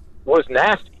joyride was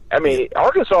nasty. I mean,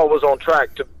 Arkansas was on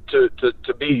track to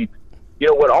be,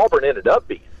 what Auburn ended up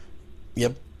being.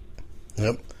 Yep.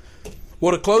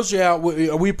 Well, to close you out,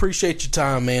 we appreciate your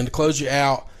time, man. To close you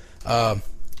out,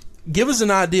 give us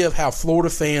an idea of how Florida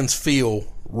fans feel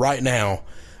right now.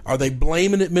 Are they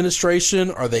blaming administration?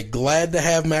 Are they glad to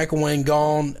have McElwain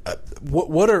gone?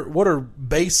 What are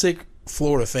basic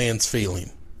Florida fans feeling?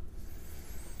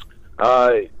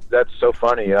 That's so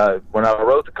funny. When I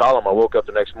wrote the column, I woke up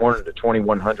the next morning to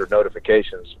 2,100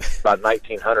 notifications. About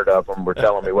 1,900 of them were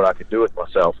telling me what I could do with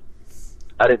myself.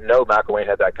 I didn't know McElwain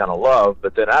had that kind of love,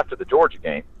 but then after the Georgia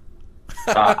game,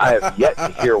 I have yet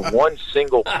to hear one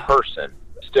single person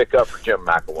stick up for Jim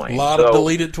McElwain. A lot of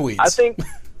deleted tweets.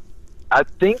 I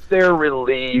think they're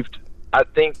relieved. I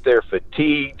think they're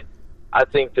fatigued. I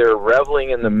think they're reveling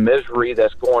in the misery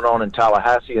that's going on in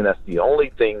Tallahassee, and that's the only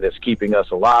thing that's keeping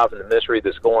us alive in the misery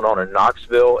that's going on in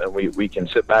Knoxville, and we can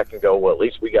sit back and go, well, at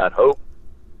least we got hope.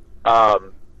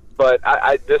 But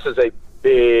this is a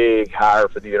big hire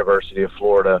for the University of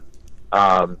Florida.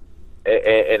 And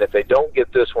if they don't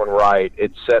get this one right,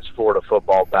 it sets Florida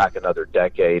football back another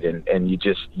decade, and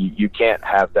you can't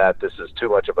have that. This is too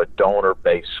much of a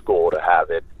donor-based school to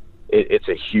have it. It's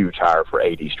a huge hire for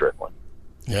A.D. Strickland.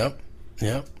 Yep.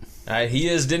 All right, he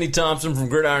is Denny Thompson from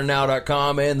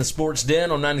GridironNow.com and the Sports Den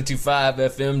on 92.5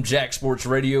 FM, Jack Sports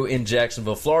Radio in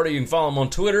Jacksonville, Florida. You can follow him on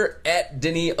Twitter at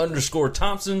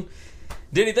Denny_Thompson.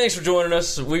 Denny, thanks for joining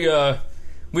us. We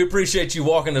appreciate you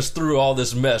walking us through all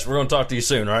this mess. We're going to talk to you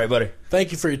soon, all right, buddy?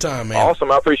 Thank you for your time, man.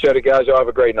 Awesome. I appreciate it, guys. Y'all have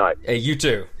a great night. Hey, you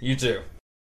too.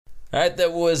 All right,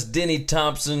 that was Denny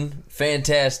Thompson.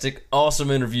 Fantastic, awesome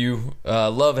interview.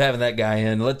 Love having that guy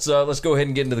in. Let's go ahead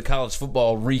and get into the college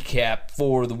football recap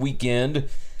for the weekend.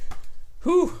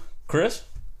 Whew, Chris,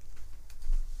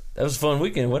 that was a fun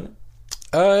weekend, wasn't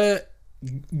it?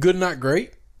 Good, not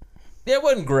great. Yeah, it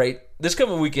wasn't great. This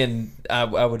coming weekend, I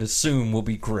would assume, will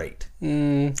be great.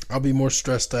 I'll be more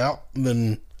stressed out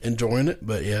than enjoying it,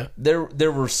 but yeah. There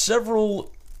were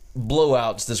several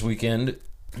blowouts this weekend.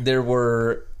 There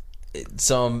were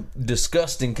some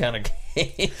disgusting kind of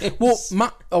games. Well,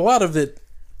 a lot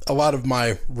of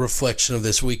my reflection of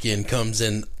this weekend comes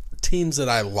in teams that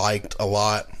I liked a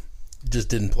lot just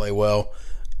didn't play well,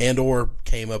 and or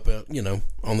came up,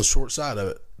 on the short side of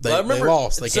it. They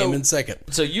lost. They came in second.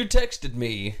 So you texted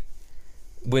me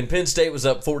when Penn State was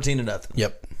up 14-0.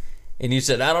 Yep. And you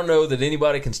said, I don't know that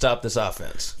anybody can stop this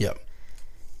offense. Yep.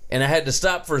 And I had to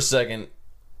stop for a second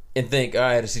and think, all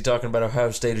right, is he talking about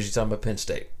Ohio State or is he talking about Penn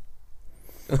State?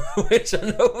 Which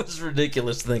I know was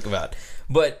ridiculous to think about.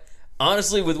 But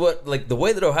honestly, with the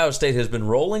way that Ohio State has been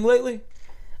rolling lately,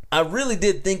 I really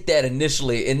did think that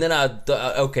initially. And then I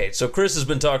thought, okay, so Chris has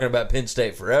been talking about Penn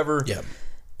State forever. Yep.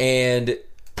 And,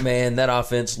 man, that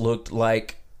offense looked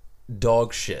like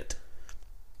dog shit.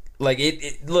 Like,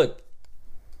 look,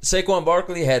 Saquon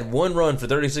Barkley had one run for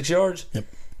 36 yards,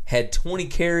 had 20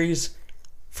 carries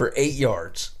for 8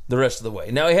 yards the rest of the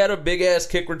way. Now, he had a big-ass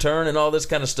kick return and all this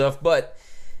kind of stuff, but,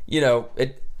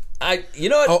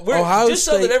 Ohio just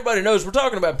so that everybody knows, we're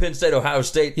talking about Penn State, Ohio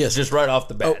State, just right off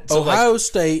the bat. So Ohio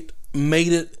State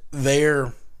made it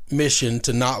their mission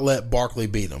to not let Barkley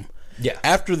beat them. Yeah.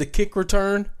 After the kick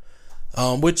return,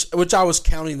 which I was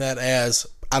counting that as,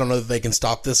 I don't know that they can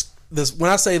stop this.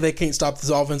 When I say they can't stop this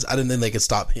offense, I didn't think they could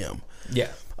stop him. Yeah.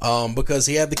 Because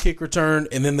he had the kick return,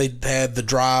 and then they had the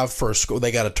drive for a score.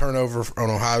 They got a turnover on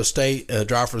Ohio State, a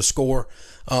drive for the score.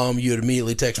 You would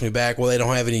immediately text me back, well, they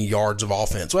don't have any yards of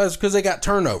offense. Well, that's because they got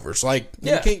turnovers.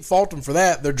 You can't fault them for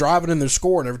that. They're driving and they're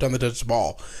scoring every time they touch the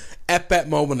ball at that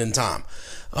moment in time.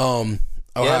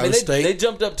 Ohio State, they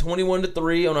jumped up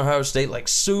 21-3 on Ohio State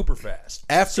super fast.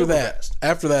 After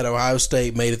that, Ohio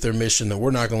State made it their mission that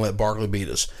we're not going to let Barkley beat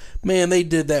us. Man, they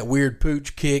did that weird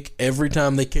pooch kick every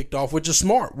time they kicked off, which is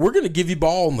smart. We're going to give you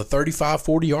ball on the 35,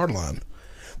 40-yard line,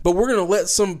 but we're going to let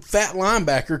some fat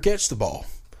linebacker catch the ball.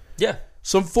 Yeah.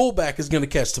 Some fullback is going to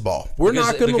catch the ball. We're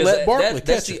not going to let Barkley catch it.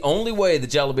 That's the only way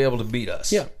that y'all will be able to beat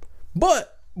us. Yeah,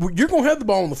 but you're going to have the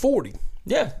ball on the 40.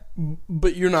 Yeah,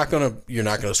 but you're not going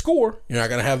to score. You're not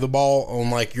going to have the ball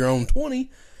on your own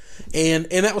 20. And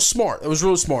that was smart. That was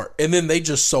really smart. And then they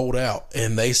just sold out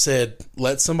and they said,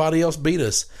 let somebody else beat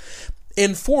us.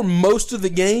 And for most of the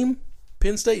game,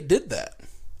 Penn State did that.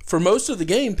 For most of the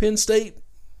game, Penn State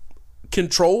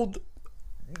controlled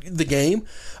the game.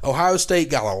 Ohio State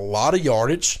got a lot of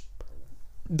yardage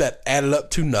that added up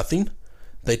to nothing.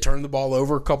 They turned the ball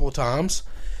over a couple of times,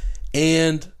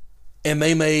 and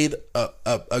they made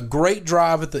a great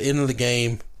drive at the end of the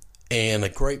game and a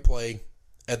great play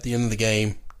at the end of the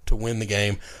game to win the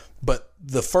game. But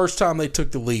the first time they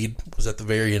took the lead was at the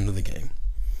very end of the game.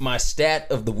 My stat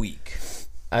of the week.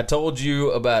 I told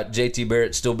you about J.T.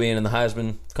 Barrett still being in the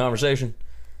Heisman conversation.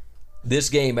 This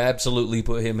game absolutely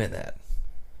put him in that.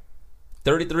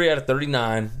 33 out of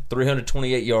 39,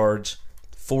 328 yards,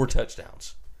 4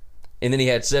 touchdowns. And then he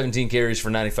had 17 carries for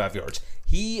 95 yards.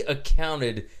 He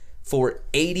accounted for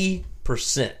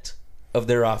 80% of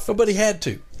their offense. Oh, but he had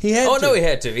to. He had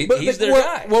to. He's their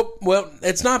guy. Well,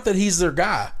 it's not that he's their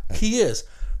guy. He is.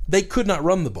 They could not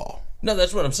run the ball. No,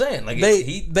 that's what I'm saying.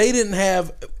 They didn't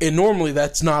have, and normally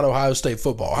that's not Ohio State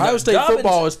football. Ohio State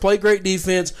football is play great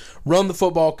defense, run the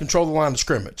football, control the line of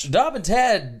scrimmage. Dobbins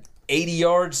had 80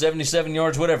 yards, 77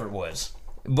 yards, whatever it was.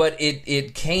 But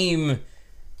it came,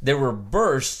 there were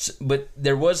bursts, but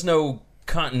there was no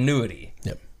continuity.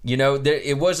 Yep.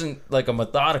 It wasn't like a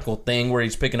methodical thing where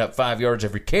he's picking up 5 yards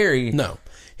every carry. No.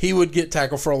 He would get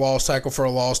tackle for a loss, tackle for a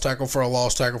loss, tackle for a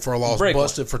loss, tackle for a loss,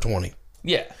 busted for 20.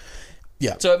 Yeah.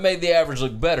 Yeah. So it made the average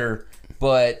look better,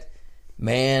 but,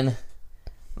 man,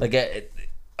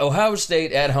 Ohio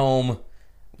State at home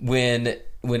when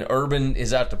Urban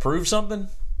is out to prove something,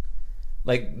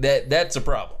 that's a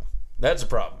problem. That's a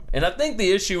problem. And I think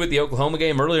the issue with the Oklahoma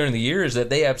game earlier in the year is that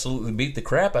they absolutely beat the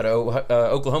crap out of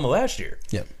Oklahoma last year.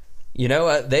 Yeah.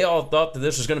 They all thought that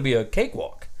this was going to be a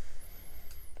cakewalk.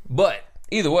 But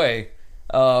either way,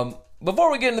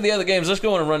 before we get into the other games, let's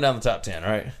go on and run down the top 10, all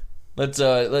right?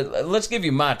 Let's give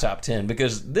you my top 10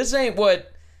 because this ain't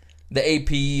what the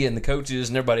AP and the coaches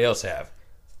and everybody else have.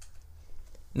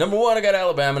 Number 1, I got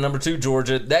Alabama. Number 2,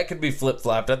 Georgia. That could be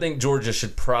flip-flopped. I think Georgia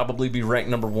should probably be ranked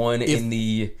number 1 in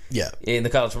the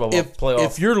college football playoff.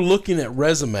 If you're looking at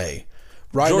resume,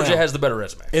 right Georgia now, has the better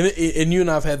resume. And you and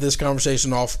I have had this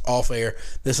conversation off air.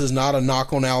 This is not a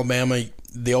knock on Alabama.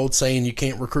 The old saying, you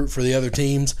can't recruit for the other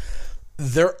teams.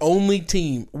 Their only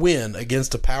win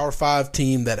against a Power 5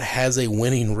 team that has a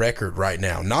winning record right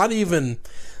now, not even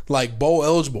bowl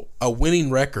eligible, a winning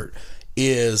record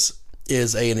is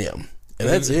A&M. And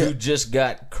that's it. Who just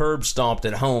got curb stomped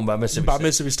at home by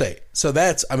Mississippi State. So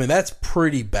that's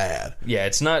pretty bad. Yeah,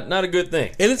 it's not a good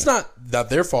thing. And it's not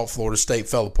their fault Florida State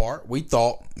fell apart. We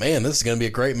thought, man, this is going to be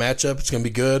a great matchup. It's going to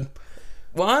be good.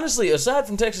 Well, honestly, aside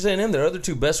from Texas A&M, their other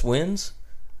 2 best wins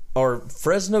are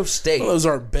Fresno State. Well, those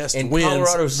aren't best and wins.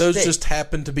 Colorado Those State. just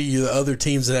happen to be the other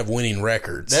teams that have winning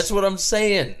records. That's what I'm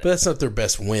saying. But that's not their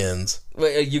best wins.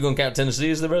 Wait, are you going to count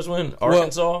Tennessee as the best win?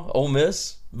 Arkansas, Ole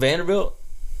Miss, Vanderbilt?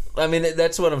 I mean,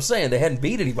 that's what I'm saying. They hadn't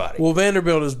beat anybody. Well,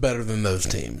 Vanderbilt is better than those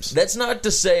teams. That's not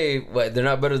to say they're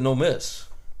not better than Ole Miss.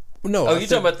 No. Oh, you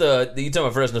talking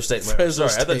about Fresno State? Fresno Sorry,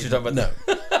 State. I thought you were talking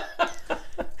about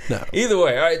No. Either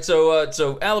way, all right.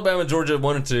 So Alabama, Georgia,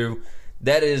 1 and 2.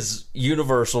 That is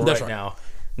universal right now.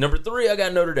 Number 3, I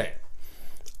got Notre Dame.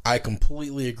 I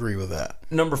completely agree with that.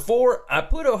 Number 4, I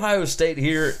put Ohio State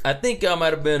here. I think I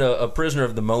might have been a prisoner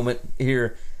of the moment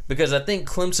here because I think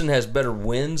Clemson has better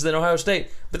wins than Ohio State.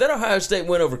 But that Ohio State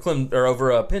win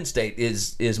over Penn State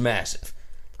is massive.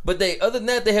 But other than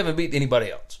that, they haven't beat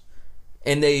anybody else.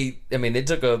 And they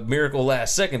took a miracle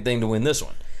last second thing to win this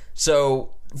one.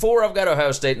 So 4, I've got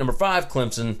Ohio State. Number 5,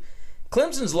 Clemson.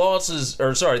 Clemson's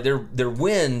their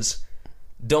wins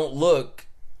don't look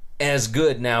as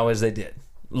good now as they did.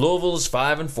 Louisville's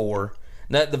 5 and 4.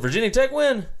 Now the Virginia Tech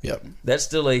win, that's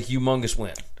still a humongous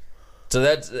win.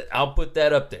 So I'll put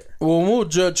that up there. Well, we'll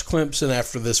judge Clemson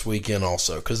after this weekend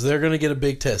also because they're going to get a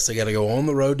big test. They got to go on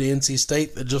the road to NC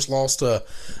State that just lost a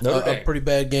pretty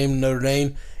bad game to Notre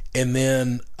Dame, and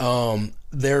then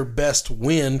their best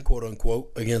win, quote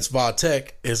unquote, against Va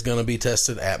Tech is going to be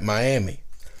tested at Miami,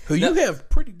 who you have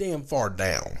pretty damn far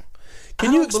down.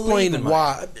 Can you explain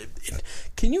why?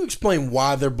 Can you explain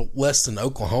why they're less than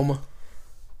Oklahoma?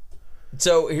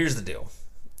 So here's the deal: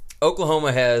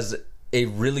 Oklahoma has a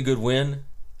really good win.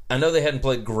 I know they hadn't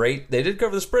played great. They did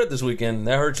cover the spread this weekend.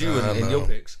 That hurt you in your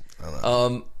picks.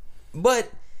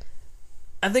 But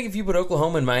I think if you put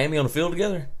Oklahoma and Miami on the field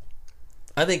together,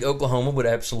 I think Oklahoma would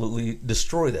absolutely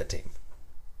destroy that team.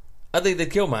 I think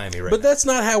they'd kill Miami right now. But that's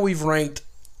not how we've ranked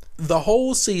the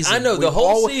whole season. I know the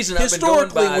whole season.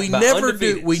 Historically, I've been going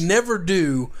by we never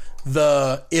do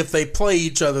the if they play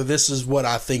each other. This is what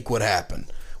I think would happen.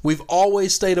 We've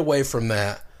always stayed away from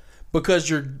that because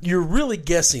you're really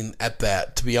guessing at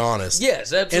that. To be honest,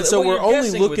 yes, absolutely. And so we're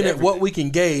only looking at what we can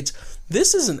gauge.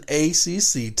 This is an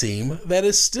ACC team that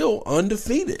is still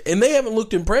undefeated, and they haven't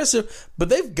looked impressive, but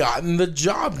they've gotten the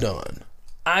job done.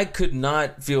 I could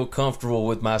not feel comfortable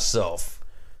with myself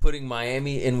putting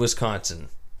Miami and Wisconsin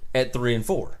at 3 and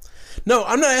 4. No,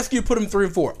 I'm not asking you to put them 3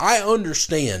 and 4. I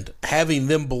understand having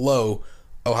them below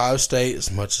Ohio State,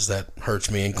 as much as that hurts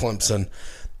me, and Clemson,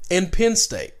 and Penn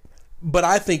State. But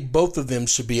I think both of them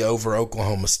should be over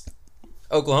Oklahoma.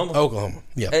 Oklahoma,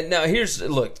 yeah. And now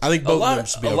look. I think both of them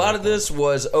should be over a lot of Oklahoma. this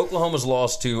was Oklahoma's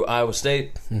loss to Iowa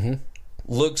State. Mm-hmm.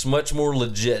 Looks much more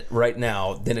legit right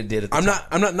now than it did at the time.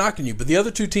 I'm not knocking you, but the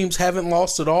other two teams haven't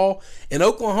lost at all, and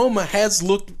Oklahoma has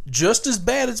looked just as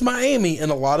bad as Miami in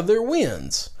a lot of their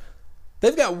wins.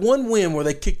 They've got one win where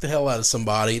they kicked the hell out of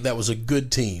somebody that was a good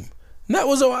team, and that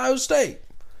was Ohio State.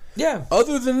 Yeah.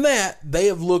 Other than that, they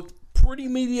have looked pretty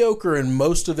mediocre in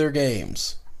most of their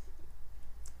games.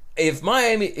 If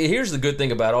Miami, here's the good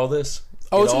thing about all this.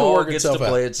 Oh, it's going to work gets itself to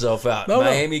play itself out.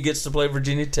 Miami gets to play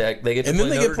Virginia Tech. They get to and play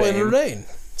then they get to play Notre Dame.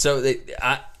 So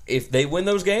if they win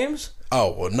those games,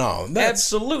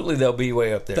 absolutely they'll be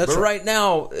way up there. But right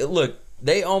now, look,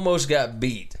 they almost got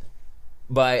beat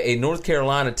by a North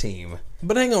Carolina team.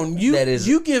 But hang on,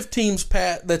 you give teams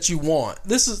that you want.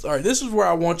 This is all right. This is where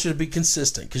I want you to be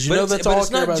consistent because you know that's all I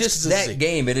care about. It's not just that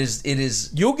game. It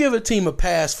is. You'll give a team a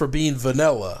pass for being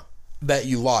vanilla that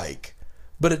you like,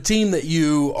 but a team that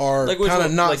you are kind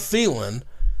of not feeling.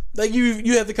 Like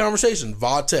you had the conversation.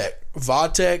 Va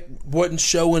Tech wasn't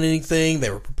showing anything. They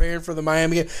were preparing for the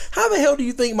Miami game. How the hell do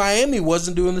you think Miami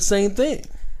wasn't doing the same thing?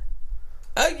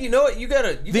 You know what? You got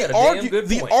a damn good point.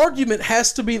 The argument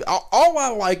has to be all I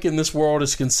like in this world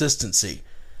is consistency.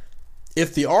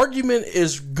 If the argument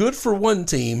is good for one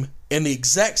team and the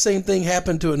exact same thing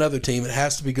happened to another team, it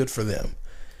has to be good for them.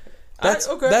 That's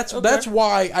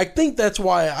why I think that's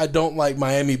why I don't like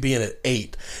Miami being at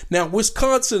 8. Now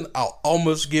Wisconsin, I'll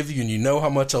almost give you, and you know how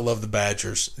much I love the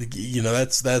Badgers. You know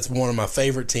that's one of my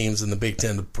favorite teams in the Big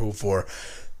Ten to pull for.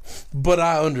 But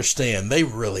I understand they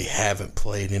really haven't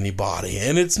played anybody,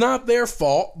 and it's not their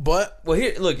fault. But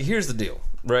here's the deal,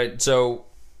 right? So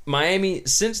Miami,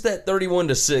 since that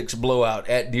 31-6 blowout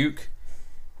at Duke,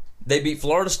 they beat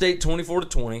Florida State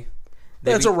 24-20.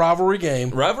 That's a rivalry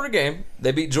game.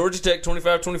 They beat Georgia Tech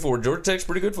 25-24. Georgia Tech's a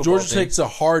pretty good football team. Georgia Tech's a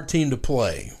hard team to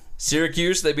play.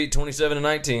 Syracuse, they beat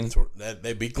 27-19.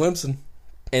 They beat Clemson.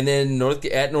 And then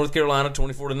at North Carolina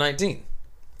 24-19.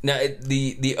 Now,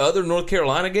 the other North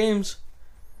Carolina games,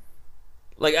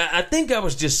 like I think I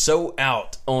was just so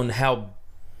out on how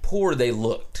poor they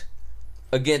looked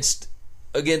against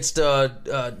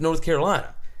North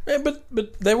Carolina. Yeah,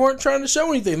 but they weren't trying to show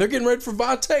anything. They're getting ready for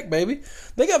Va-Tech, baby.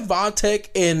 They got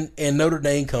Va-Tech and Notre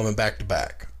Dame coming back to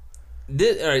back.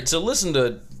 All right, so listen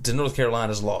to North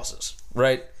Carolina's losses,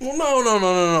 right? Well,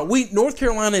 no. North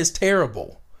Carolina is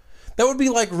terrible. That would be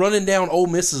like running down Ole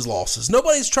Miss's losses.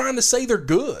 Nobody's trying to say they're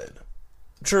good.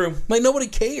 True. Like, nobody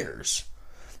cares.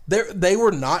 They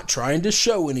were not trying to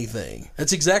show anything.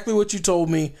 That's exactly what you told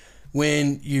me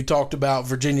when you talked about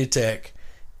Virginia Tech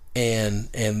and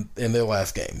their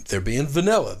last game. They're being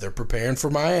vanilla. They're preparing for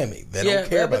Miami. They don't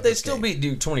care about but they this still game. beat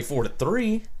Duke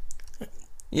 24-3.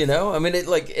 You know, I mean,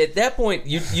 at that point,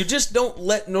 you just don't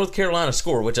let North Carolina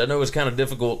score, which I know is kind of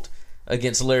difficult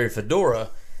against Larry Fedora,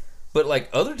 but like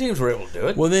other teams were able to do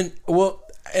it. Well,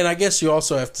 and I guess you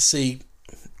also have to see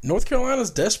North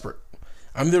Carolina's desperate.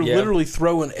 I mean, they're literally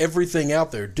throwing everything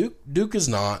out there. Duke is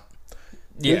not.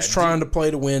 Duke's trying to play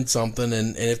to win something,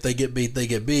 and if they get beat, they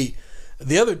get beat.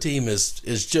 The other team is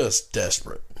just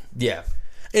desperate. Yeah.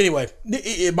 Anyway,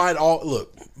 it might all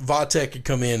look. Va-Tech could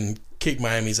come in and kick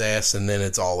Miami's ass, and then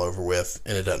it's all over with,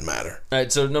 and it doesn't matter. All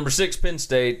right, so number 6, Penn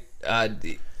State.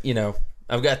 You know,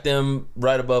 I've got them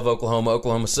right above Oklahoma.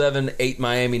 Oklahoma 7, 8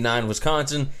 Miami, 9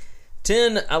 Wisconsin,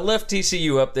 10. I left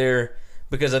TCU up there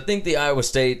because I think the Iowa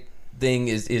State thing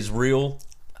is real.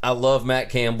 I love Matt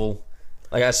Campbell.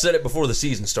 Like I said it before the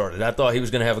season started, I thought he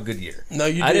was going to have a good year. No,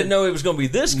 you didn't. I didn't know it was going to be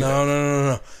this good.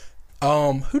 No.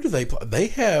 Who do they play? They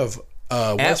have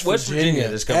West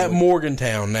Virginia at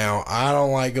Morgantown. Now, I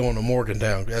don't like going to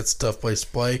Morgantown. That's a tough place to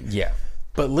play. Yeah.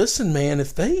 But listen, man,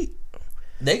 if they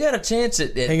got a chance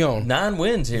at hang on. 9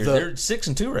 wins here. They're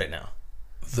 6-2 right now.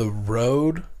 The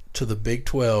road to the Big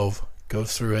 12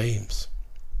 goes through Ames.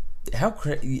 How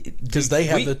crazy? Because they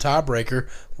have the tiebreaker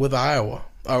with Iowa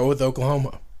or with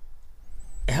Oklahoma.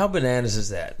 How bananas is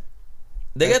that?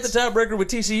 They got the tiebreaker with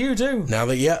TCU too. Now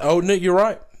no, you're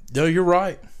right. No, you're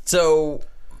right. So,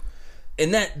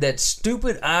 in that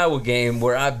stupid Iowa game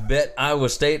where I bet Iowa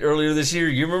State earlier this year,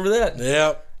 you remember that?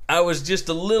 Yep. I was just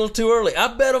a little too early. I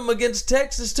bet them against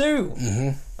Texas too.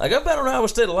 Mm-hmm. Like I bet on Iowa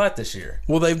State a lot this year.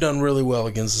 Well, they've done really well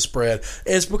against the spread.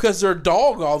 It's because they're a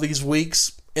dog all these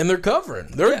weeks and they're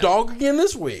covering. They're a dog again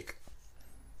this week.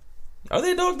 Are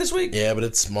they a dog this week? Yeah, but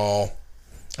it's small.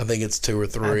 I think it's 2 or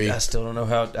 3. I still don't know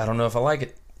how. I don't know if I like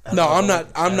it. I'm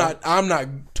not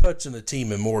touching the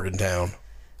team in Morgantown.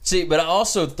 See, but I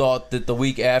also thought that the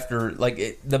week after,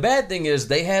 the bad thing is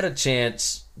they had a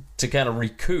chance to kind of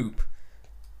recoup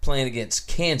playing against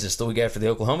Kansas the week after the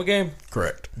Oklahoma game.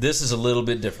 Correct. This is a little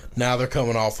bit different. Now they're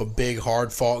coming off a big,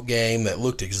 hard-fought game that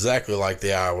looked exactly like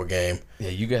the Iowa game. Yeah,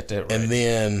 you got that right. And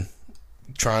then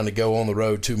trying to go on the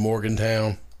road to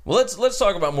Morgantown. Well, let's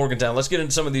talk about Morgantown. Let's get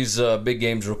into some of these big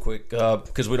games real quick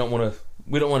because we don't want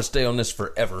to stay on this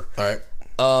forever. All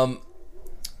right.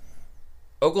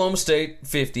 Oklahoma State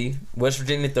 50, West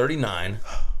Virginia 39.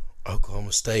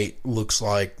 Oklahoma State looks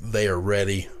like they are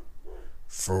ready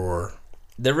for.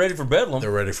 They're ready for Bedlam. They're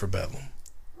ready for Bedlam.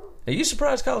 Are you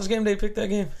surprised College Game Day picked that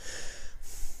game?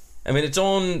 I mean, it's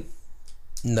on.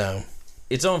 No.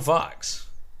 It's on Fox.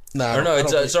 No. Or no,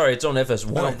 it's on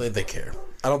FS1. I don't think they care.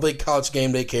 I don't think College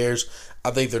Game Day cares.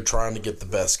 I think they're trying to get the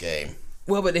best game.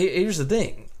 Well, but here's the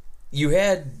thing. You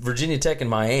had Virginia Tech and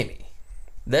Miami.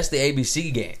 That's the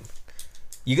ABC game.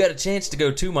 You got a chance to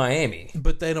go to Miami.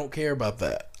 But they don't care about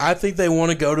that. I think they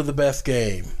want to go to the best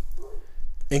game.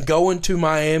 And going to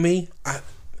Miami,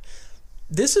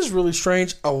 this is really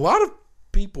strange. A lot of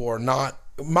people are not.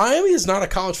 Miami is not a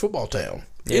college football town.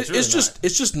 Yeah,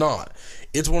 it's just not.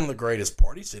 It's one of the greatest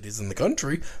party cities in the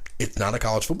country. It's not a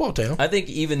college football town. I think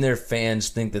even their fans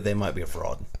think that they might be a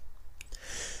fraud.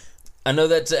 I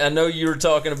know you were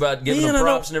talking about giving them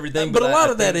props and everything, but a lot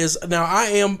of that is now. I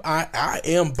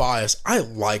am biased. I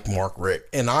like Mark Richt,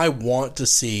 and I want to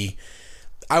see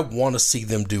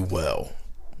them do well.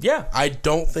 Yeah, I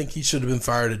don't think he should have been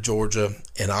fired at Georgia,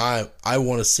 and I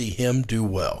want to see him do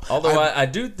well. Although I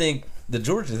do think the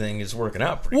Georgia thing is working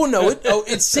out pretty well. No,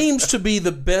 it seems to be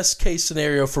the best case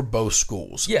scenario for both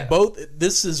schools. Yeah,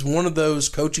 this is one of those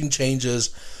coaching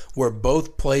changes where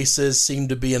both places seem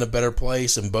to be in a better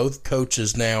place, and both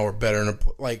coaches now are better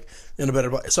in a better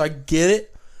place. So I get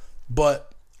it,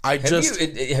 but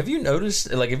have you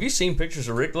noticed? Have you seen pictures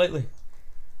of Rick lately?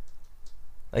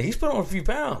 He's put on a few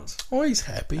pounds. Oh, he's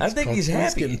happy. I think he's happy.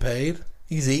 He's getting paid.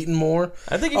 He's eating more.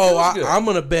 I think he feels good. I'm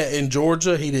going to bet in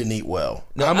Georgia he didn't eat well.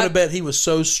 No, I'm going to bet he was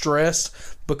so stressed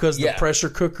because the pressure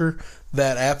cooker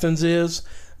that Athens is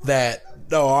that.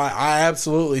 No, I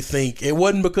absolutely think it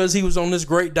wasn't because he was on this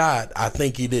great diet. I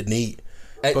think he didn't eat.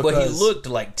 But he looked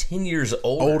like 10 years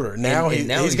older. Now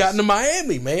he's gotten to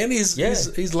Miami, man. He's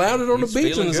lounging on the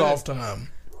beach in his off time.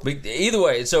 But either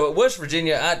way, so at West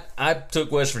Virginia, I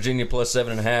took West Virginia plus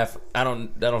 7.5. I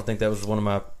don't think that was one of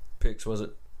my picks, was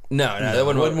it? No, that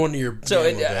wasn't one of your. So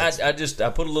I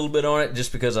put a little bit on it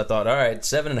just because I thought, all right,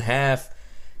 7.5.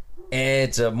 And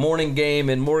it's a morning game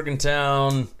in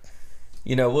Morgantown.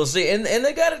 We'll see. And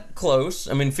they got it close.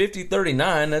 I mean,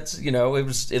 50-39, that's, it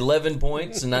was 11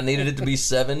 points, and I needed it to be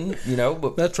 7,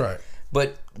 But, that's right.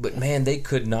 But man, they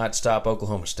could not stop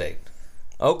Oklahoma State.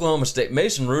 Oklahoma State,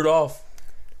 Mason Rudolph,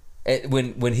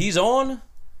 when he's on,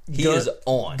 he is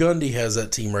on. Gundy has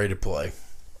that team ready to play.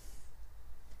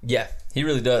 Yeah, he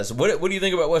really does. What do you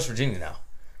think about West Virginia now?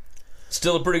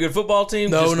 Still a pretty good football team?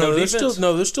 No,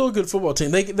 they're still a good football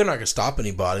team. They're not going to stop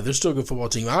anybody. They're still a good football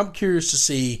team. I'm curious to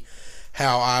see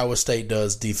how Iowa State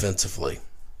does defensively.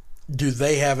 Do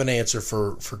they have an answer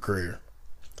for Greer?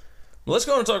 Let's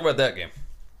go and talk about that game.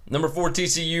 Number 4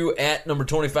 TCU at number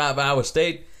 25 Iowa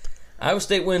State. Iowa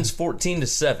State wins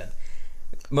 14-7.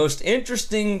 Most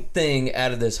interesting thing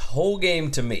out of this whole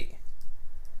game to me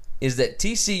is that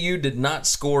TCU did not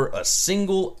score a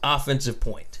single offensive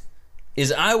point.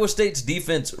 Is Iowa State's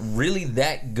defense really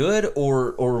that good,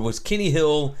 or was Kenny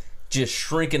Hill just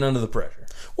shrinking under the pressure?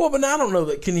 Well, but I don't know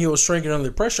that Kenny Hill was shrinking under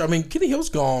the pressure. I mean, Kenny Hill's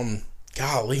gone,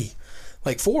 golly,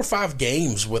 like 4 or 5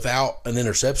 games without an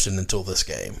interception until this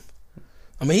game.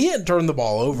 I mean, he hadn't turned the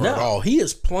ball over at all. He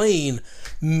is playing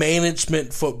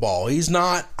management football. He's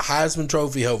not Heisman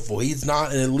Trophy hopeful. He's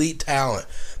not an elite talent,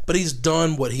 but he's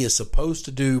done what he is supposed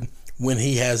to do when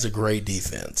he has a great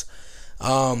defense.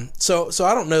 So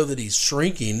I don't know that he's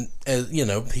shrinking. As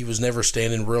he was never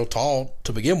standing real tall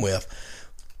to begin with.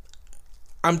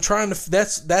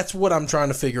 That's what I'm trying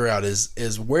to figure out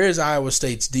is where is Iowa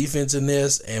State's defense in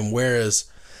this, and where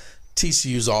is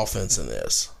TCU's offense in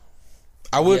this?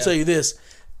 I will tell you this: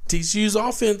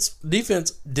 TCU's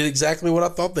defense did exactly what I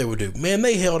thought they would do. Man,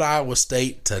 they held Iowa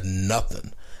State to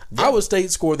nothing. Yeah. Iowa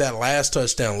State scored that last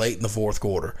touchdown late in the fourth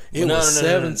quarter. It was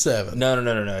 7-7. No.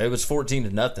 It was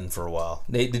 14-0 for a while.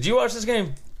 Did you watch this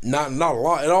game? Not a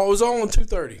lot. It was all on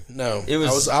 2:30. No, it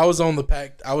was. I was on the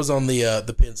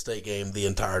the Penn State game the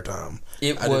entire time.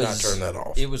 I did not turn that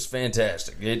off. It was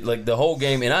fantastic. The whole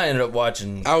game, and I ended up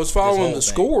watching. I was following the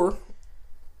score.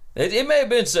 It may have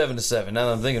been 7-7. Now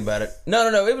that I'm thinking about it,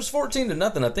 no. It was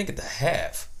 14-0. I think at the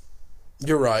half.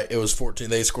 You're right. It was 14.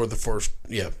 They scored the first.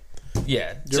 Yeah.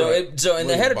 Yeah. And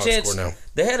they had a chance.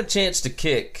 They had a chance to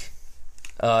kick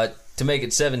to make it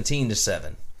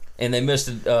 17-7, and they missed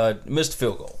a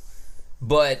field goal.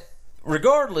 But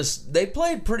regardless, they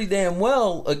played pretty damn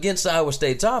well against Iowa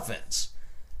State's offense.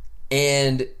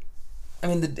 And I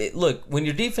mean, look, when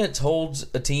your defense holds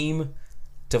a team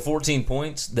to 14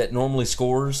 points that normally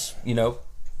scores,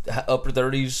 upper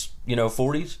 30s,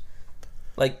 40s.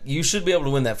 Like, you should be able to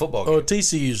win that football game. Oh,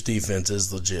 TCU's defense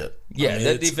is legit. Yeah,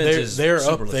 that defense is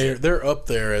super legit. They're up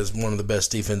there as one of the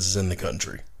best defenses in the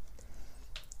country.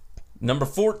 Number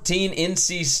 14,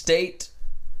 NC State,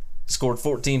 scored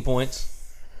 14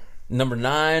 points. Number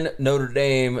 9, Notre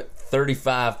Dame,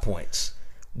 35 points.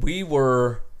 We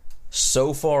were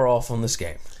so far off on this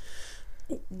game.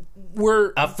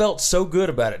 I felt so good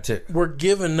about it, too. We're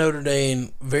giving Notre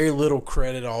Dame very little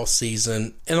credit all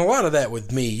season. And a lot of that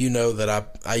with me,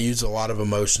 that I use a lot of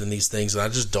emotion in these things, and I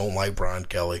just don't like Brian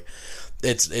Kelly.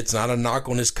 It's not a knock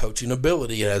on his coaching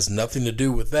ability. It has nothing to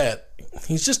do with that.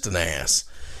 He's just an ass.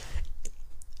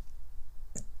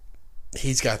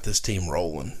 He's got this team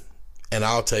rolling. And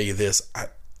I'll tell you this, I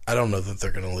don't know that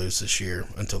they're going to lose this year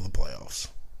until the playoffs.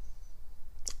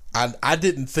 I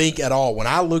didn't think at all. When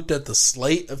I looked at the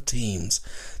slate of teams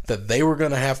that they were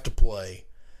going to have to play,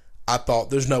 I thought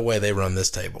there's no way they run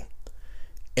this table.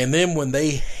 And then when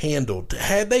they had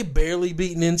they barely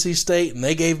beaten NC State and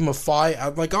they gave them a fight,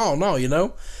 I'm like, oh, no,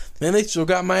 Then they still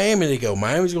got Miami to go.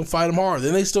 Miami's going to fight them hard.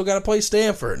 Then they still got to play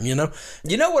Stanford, You know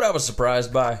what I was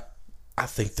surprised by? I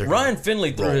think they're Ryan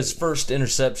Finley threw his first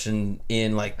interception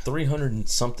in like 300 and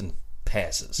something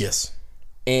passes. Yes.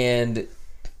 And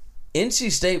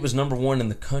NC State was number 1 in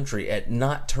the country at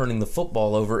not turning the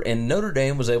football over, and Notre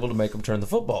Dame was able to make them turn the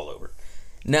football over.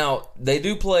 Now, they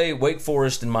do play Wake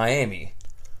Forest and Miami.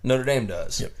 Notre Dame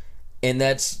does. Yep. And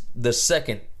that's the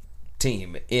second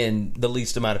team in the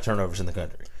least amount of turnovers in the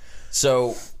country.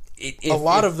 So, a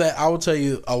lot of that, I will tell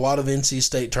you, a lot of NC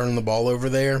State turning the ball over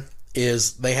there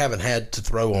is they haven't had to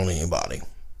throw on anybody.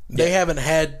 They haven't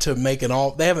had to make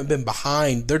they haven't been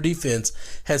behind. Their defense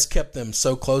has kept them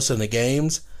so close in the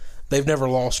games. They've never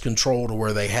lost control to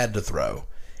where they had to throw.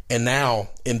 And now,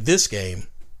 in this game,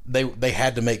 they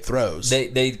had to make throws.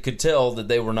 They could tell that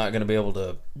they were not going to be able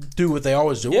to do what they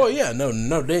always do. Yeah.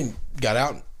 Well, they got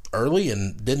out early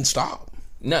and didn't stop.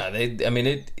 No,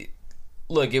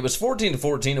 look, it was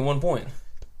 14-14 at one point.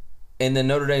 And then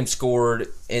Notre Dame scored,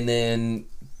 and then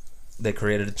they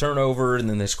created a turnover, and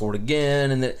then they scored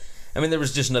again. And there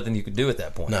was just nothing you could do at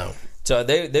that point. No. So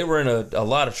they were in a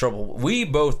lot of trouble. We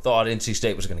both thought NC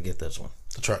State was going to get this one.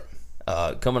 That's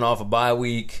right. Coming off a bye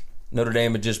week, Notre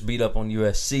Dame had just beat up on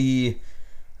USC.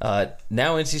 Now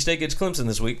NC State gets Clemson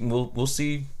this week, and we'll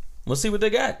see what they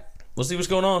got. We'll see what's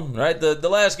going on. Right? The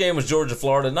last game was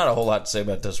Georgia-Florida. Not a whole lot to say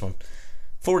about this one.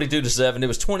 42-7. It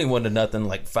was 21-0,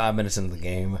 like 5 minutes into the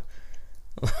game.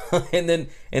 and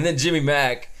then Jimmy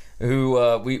Mack,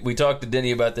 who we talked to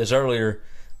Denny about this earlier.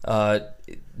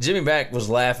 Jimmy Mack was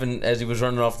laughing as he was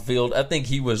running off the field. I think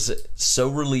he was so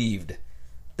relieved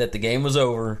that the game was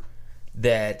over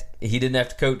that he didn't have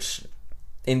to coach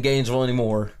in Gainesville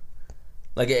anymore.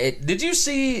 Like, did you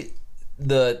see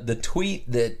the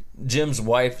tweet that Jim's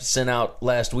wife sent out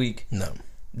last week? No.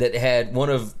 That had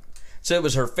so it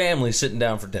was her family sitting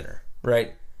down for dinner,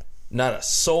 right? Not a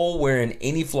soul wearing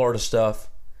any Florida stuff.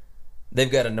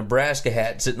 They've got a Nebraska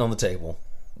hat sitting on the table.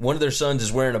 One of their sons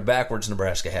is wearing a backwards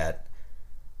Nebraska hat.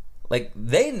 Like,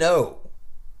 they know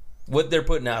what they're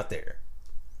putting out there.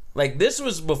 Like, this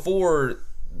was before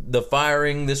the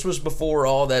firing. This was before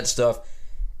all that stuff.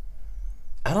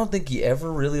 I don't think he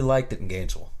ever really liked it in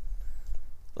Gainesville.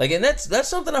 Like, and that's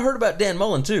something I heard about Dan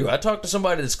Mullen, too. I talked to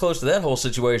somebody that's close to that whole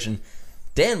situation.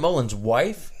 Dan Mullen's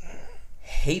wife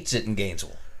hates it in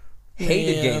Gainesville.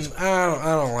 Hated Gainesville.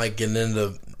 I don't like getting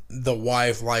into the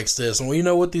wife likes this. And you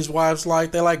know what these wives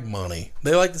like? They like money.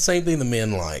 They like the same thing the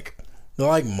men like. They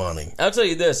like money. I'll tell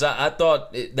you this. I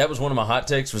thought that was one of my hot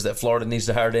takes, was that Florida needs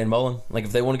to hire Dan Mullen. Like,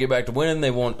 if they want to get back to winning,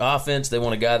 they want offense, they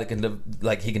want a guy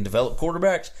that he can develop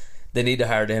quarterbacks, they need to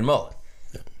hire Dan Mullen.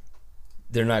 Yeah.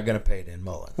 They're not going to pay Dan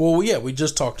Mullen. Well, yeah, we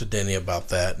just talked to Denny about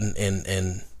that,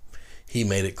 and he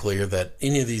made it clear that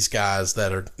any of these guys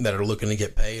that are looking to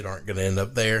get paid aren't going to end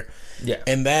up there. Yeah.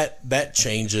 And that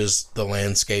changes the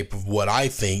landscape of what I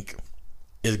think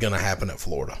is going to happen at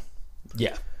Florida.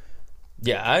 Yeah.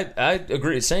 Yeah, I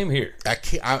agree. Same here.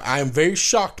 I am very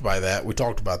shocked by that. We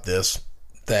talked about this,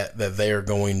 that they are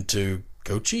going to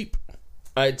go cheap.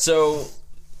 All right, so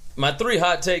my 3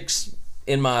 hot takes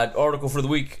in my article for the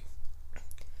week.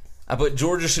 I put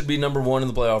Georgia should be number 1 in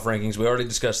the playoff rankings. We already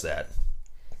discussed that.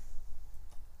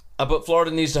 I put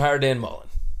Florida needs to hire Dan Mullen.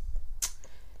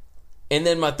 And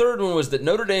then my third one was that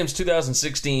Notre Dame's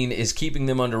 2016 is keeping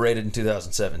them underrated in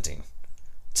 2017.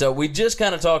 So we just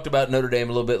kind of talked about Notre Dame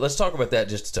a little bit. Let's talk about that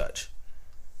just a touch.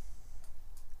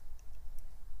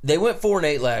 They went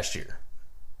 4-8 last year.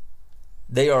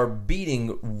 They are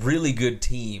beating really good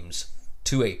teams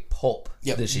to a pulp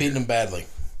this year. Beating them badly.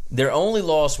 Their only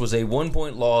loss was a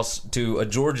 1-point loss to a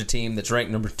Georgia team that's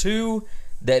ranked number 2,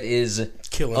 that is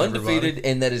killing undefeated everybody.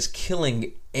 And that is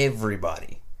killing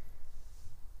everybody.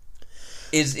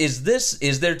 Is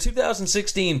their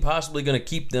 2016 possibly going to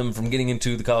keep them from getting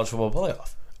into the college football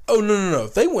playoff? Oh, no.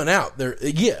 If they went out,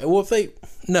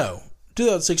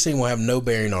 2016 will have no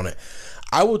bearing on it.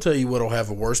 I will tell you what will have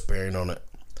a worse bearing on it.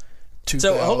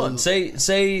 So, hold on.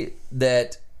 Say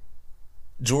that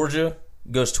Georgia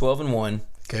goes 12-1.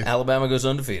 Okay. Alabama goes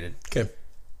undefeated. Okay.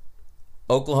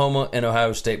 Oklahoma and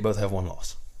Ohio State both have 1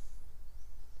 loss.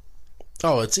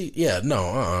 Oh,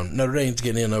 Notre Dame's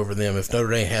getting in over them if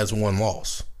Notre Dame has 1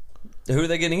 loss. Who are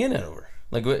they getting in over?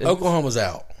 Like, Oklahoma's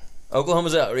out.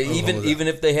 Oklahoma's out. Even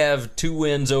if they have 2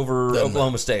 wins over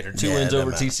Oklahoma State or 2 wins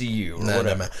over TCU or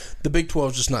whatever. The Big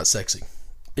 12 is just not sexy.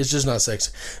 It's just not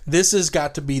sexy. This has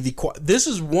got to be this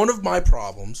is one of my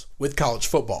problems with college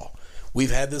football.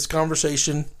 We've had this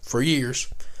conversation for years.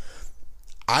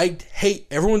 I hate,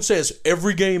 everyone says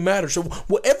every game matters.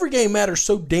 Well, every game matters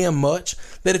so damn much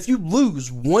that if you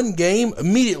lose 1 game,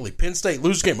 immediately Penn State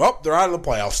loses a game. Oh, they're out of the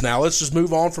playoffs now. Let's just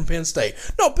move on from Penn State.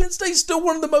 No, Penn State's still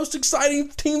one of the most exciting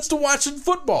teams to watch in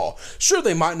football. Sure,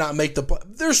 they might not make the play.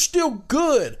 They're still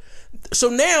good. So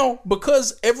now,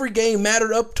 because every game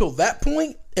mattered up till that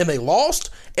point and they lost,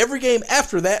 every game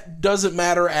after that doesn't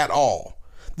matter at all.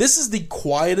 This is the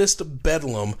quietest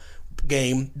bedlam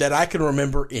game that I can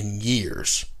remember in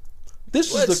years.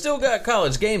 It's still got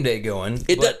College Game Day going.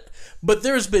 But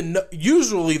there's been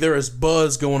usually there is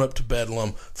buzz going up to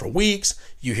Bedlam for weeks.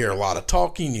 You hear a lot of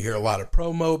talking. You hear a lot of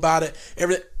promo about it.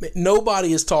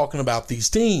 Nobody is talking about these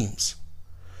teams.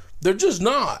 They're just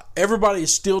not. Everybody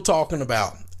is still talking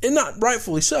about, and not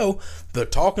rightfully so. They're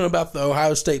talking about the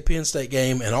Ohio State Penn State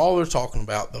game, and all they're talking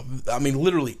about,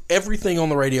 literally everything on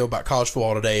the radio about college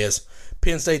football today is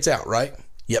Penn State's out, right?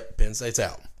 Yep, Penn State's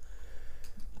out.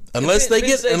 Unless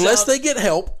they get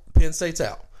help, Penn State's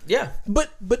out. Yeah. But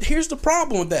here's the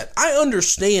problem with that. I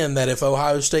understand that if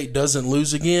Ohio State doesn't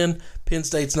lose again, Penn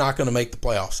State's not going to make the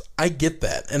playoffs. I get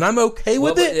that, and I'm okay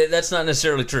with it. That's not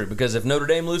necessarily true, because if Notre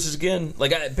Dame loses again,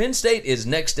 Penn State is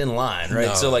next in line,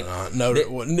 right?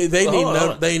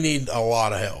 They need a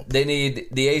lot of help. They need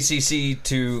the ACC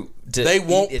to they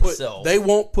won't eat itself. They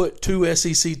won't put 2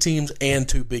 SEC teams and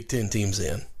 2 Big Ten teams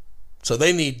in. So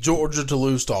they need Georgia to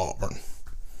lose to Auburn,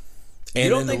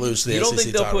 and then to lose to the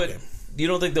SEC title game. You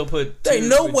don't think they'll put? There's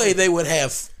no way they would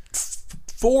have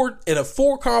 4 in a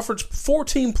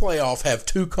 4-team playoff have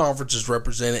 2 conferences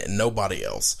represented and nobody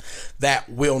else. That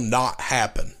will not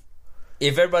happen.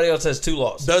 If everybody else has 2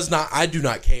 losses, I do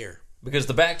not care. Because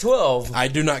the Pac-12, I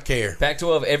do not care.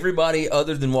 Pac-12, everybody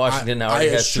other than Washington now already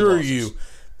has 2 losses. I assure you,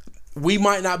 we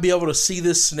might not be able to see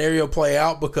this scenario play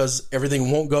out because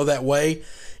everything won't go that way.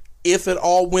 If it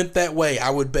all went that way, I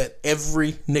would bet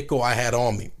every nickel I had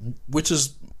on me, which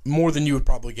is more than you would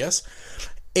probably guess.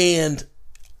 And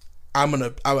I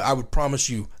would promise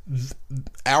you,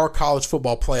 our college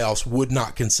football playoffs would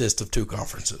not consist of 2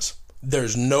 conferences.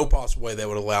 There's no possible way they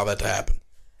would allow that to happen.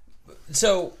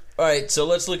 So, all right, so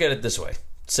let's look at it this way.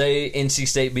 Say NC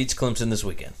State beats Clemson this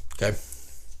weekend. Okay.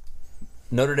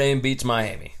 Notre Dame beats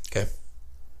Miami. Okay.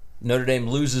 Notre Dame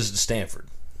loses to Stanford.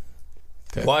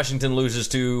 Okay. Washington loses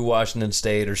to Washington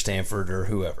State or Stanford or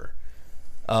whoever.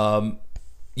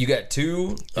 You got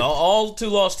all 2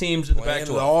 lost teams in the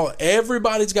Pac-12.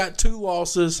 Everybody's got 2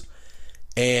 losses,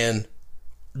 and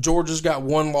Georgia's got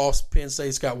 1 loss, Penn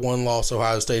State's got 1 loss,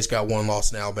 Ohio State's got 1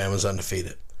 loss, and Alabama's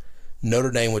undefeated.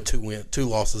 Notre Dame with 2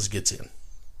 losses gets in.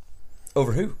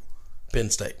 Over who? Penn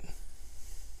State.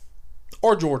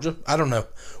 Or Georgia. I don't know.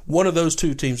 One of those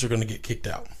 2 teams are going to get kicked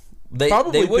out.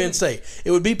 Probably Penn State.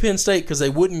 It would be Penn State because they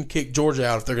wouldn't kick Georgia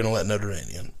out if they're going to let Notre Dame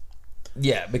in.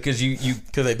 Yeah, because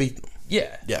because they beat them.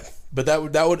 Yeah. But that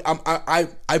would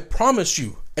I promise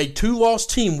you, a 2-loss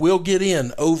team will get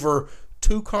in over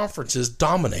 2 conferences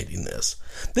dominating this.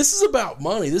 This is about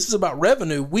money. This is about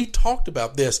revenue. We talked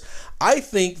about this. I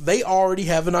think they already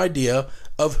have an idea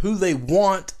of who they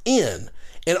want in.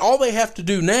 And all they have to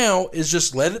do now is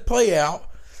just let it play out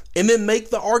and then make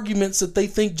the arguments that they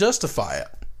think justify it.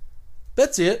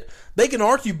 That's it. They can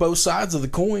argue both sides of the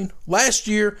coin. Last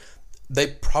year, they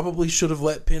probably should have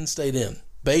let Penn State in.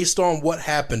 Based on what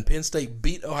happened, Penn State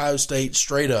beat Ohio State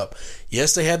straight up.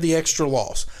 Yes, they had the extra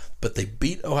loss, but they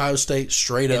beat Ohio State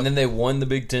straight up. And then they won the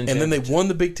Big Ten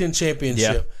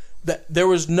championship. Yeah.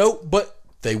 But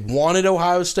they wanted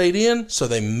Ohio State in, so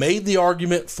they made the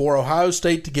argument for Ohio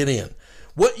State to get in.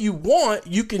 What you want,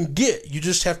 you can get. You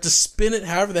just have to spin it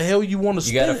however the hell you want to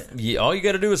spin it. All you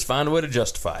got to do is find a way to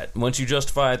justify it. Once you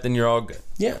justify it, then you're all good.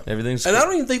 Yeah. Everything's And good. I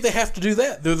don't even think they have to do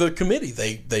that. They're the committee.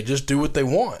 They just do what they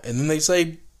want. And then they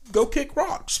say, go kick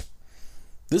rocks.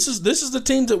 This is the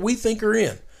teams that we think are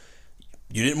in.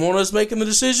 You didn't want us making the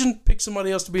decision? Pick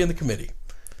somebody else to be in the committee.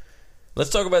 Let's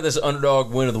talk about this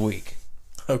underdog win of the week.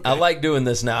 Okay. I like doing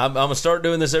this now. I'm going to start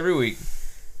doing this every week.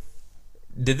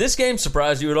 Did this game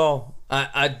surprise you at all?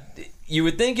 You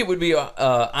would think it would be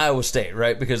Iowa State,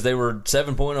 right? Because they were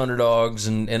 7-point underdogs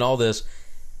and all this.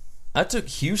 I took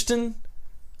Houston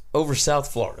over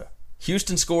South Florida.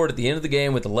 Houston scored at the end of the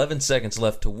game with 11 seconds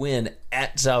left to win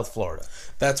at South Florida.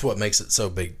 That's what makes it so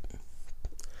big.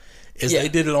 They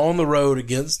did it on the road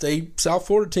against a South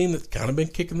Florida team that's kind of been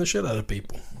kicking the shit out of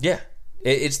people. Yeah.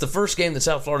 It's the first game that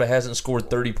South Florida hasn't scored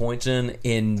 30 points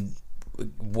in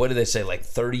what do they say, like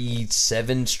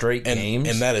 37 straight games?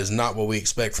 And that is not what we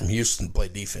expect from Houston to play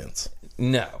defense.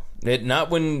 No.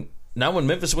 Not when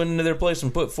Memphis went into their place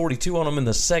and put 42 on them in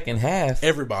the second half.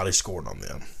 Everybody scored on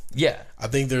them. Yeah. I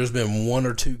think there's been 1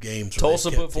 or 2 games where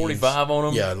Tulsa put 45 on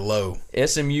them. Yeah, low.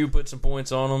 SMU put some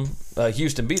points on them.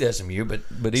 Houston beat SMU, but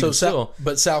even still.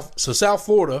 South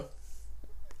Florida,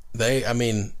 they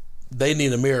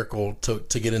need a miracle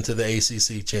to get into the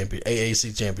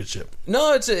AAC championship.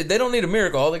 No, they don't need a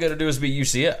miracle. All they got to do is beat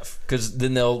UCF, because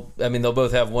then they'll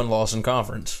both have 1 loss in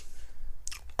conference.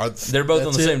 They're both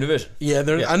in the same division. Yeah,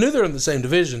 I knew they're in the same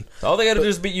division. All they got to do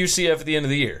is beat UCF at the end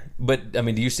of the year. But do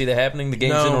you see that happening? The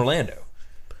game's in Orlando.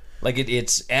 Like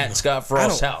it's at Scott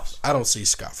Frost's house. I don't see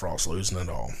Scott Frost losing at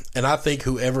all. And I think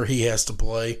whoever he has to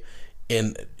play,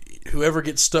 and whoever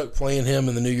gets stuck playing him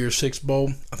in the New Year's Six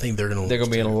Bowl, I think they're going to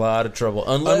be in a lot of trouble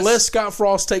unless Scott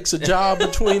Frost takes a job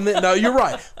between them. No, you're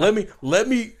right. Let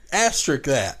me asterisk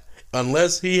that.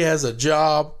 Unless he has a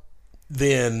job,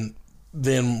 then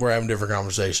we're having a different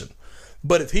conversation.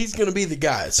 But if he's going to be the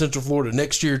guy at Central Florida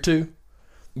next year too,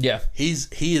 yeah, he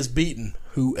is beaten.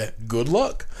 Good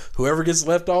luck. Whoever gets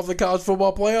left off the college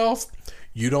football playoff,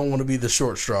 you don't want to be the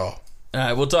short straw. All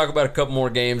right, we'll talk about a couple more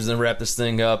games and then wrap this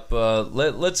thing up.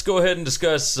 Let's go ahead and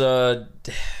discuss, I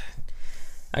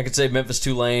could say Memphis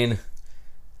Tulane.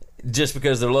 just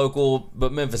because they're local,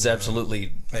 but Memphis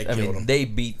absolutely. Them. They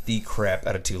beat the crap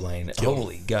out of Tulane.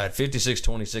 Holy God,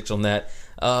 56-26 on that.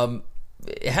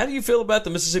 How do you feel about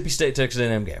the Mississippi State Texas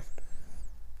A&M game?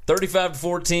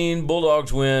 35-14,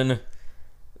 Bulldogs win.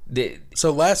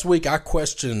 So last week I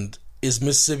questioned, is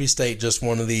Mississippi State just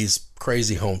one of these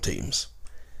crazy home teams?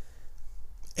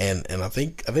 And I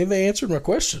think they answered my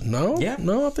question. No,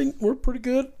 I think we're pretty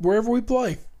good wherever we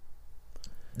play.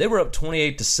 They were up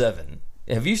 28-7.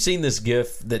 Have you seen this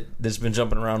GIF that's been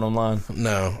jumping around online?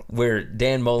 No. Where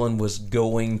Dan Mullen was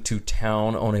going to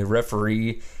town on a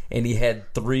referee, and he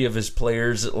had 3 of his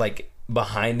players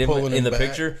behind him in the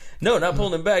picture. No, not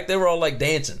pulling him back. They were all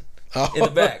dancing in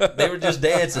the back. They were just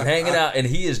dancing, hanging out, and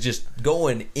he is just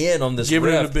going in on this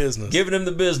giving ref, him the business. Giving him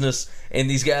the business, and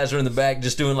these guys are in the back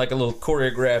just doing a little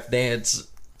choreographed dance.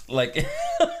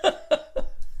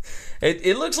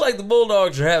 It looks like the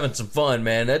Bulldogs are having some fun,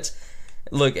 man.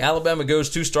 Look, Alabama goes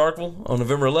to Starkville on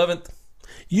November 11th.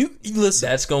 You listen.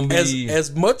 That's going to be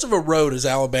as much of a road as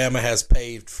Alabama has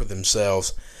paved for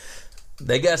themselves.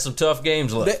 They got some tough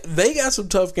games left. They got some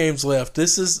tough games left.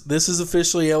 This is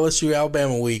officially LSU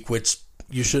Alabama week, which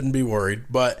you shouldn't be worried,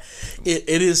 but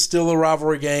it is still a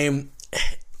rivalry game.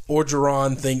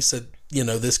 Orgeron thinks that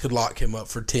this could lock him up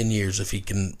for 10 years if he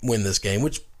can win this game,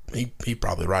 which he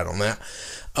probably right on that.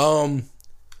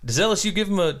 Does LSU give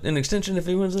him an extension if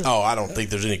he wins this? Oh, I don't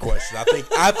think there's any question.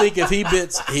 I think if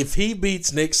he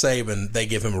beats Nick Saban, they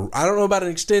give him I don't know about an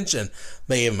extension.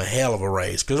 They give him a hell of a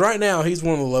raise because right now he's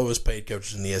one of the lowest paid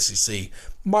coaches in the SEC.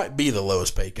 Might be the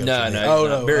lowest paid coach.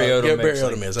 No. Barry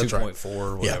Odom is. That's 2.4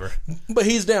 or whatever. Yeah. But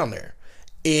he's down there.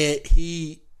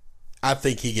 I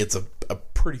think he gets a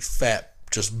pretty fat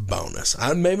just bonus.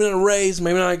 Maybe not a raise,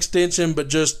 maybe not an extension, but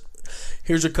just.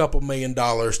 Here's a couple $1 million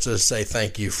to say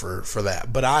thank you for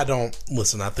that. But I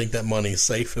think that money is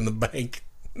safe in the bank.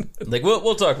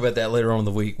 We'll talk about that later on in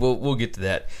the week. We'll get to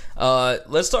that.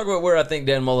 Let's talk about where I think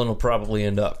Dan Mullen will probably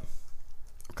end up.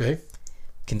 Okay.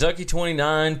 Kentucky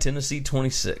 29, Tennessee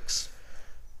 26.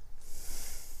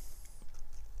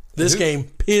 This game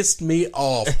pissed me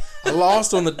off. I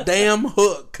lost on the damn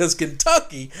hook because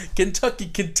Kentucky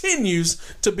continues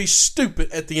to be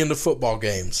stupid at the end of football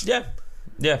games.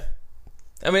 Yeah.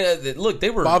 I mean, look, they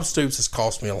were... Bob Stoops has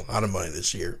cost me a lot of money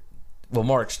this year. Well,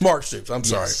 Mark Stoops, I'm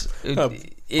sorry.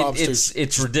 Bob Stoops,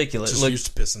 it's ridiculous. Just used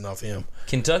to pissing off him.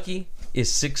 Kentucky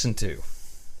is 6-2.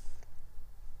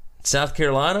 South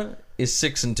Carolina is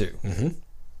 6-2. Mm-hmm.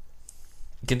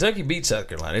 Kentucky beat South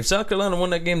Carolina. If South Carolina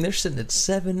won that game, they're sitting at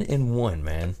 7-1,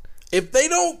 man. If they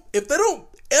don't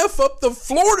F up the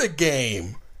Florida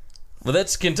game. Well,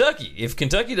 that's Kentucky. If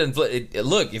Kentucky doesn't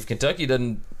if Kentucky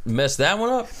doesn't mess that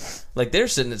one up, they're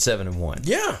sitting at 7-1.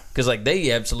 Yeah, because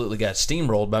they absolutely got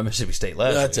steamrolled by Mississippi State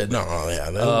last week. That's it. That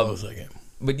was that game.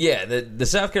 But yeah, the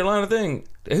South Carolina thing.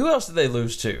 Who else did they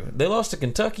lose to? They lost to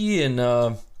Kentucky, and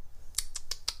I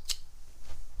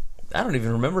don't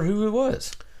even remember who it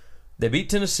was. They beat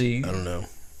Tennessee. I don't know.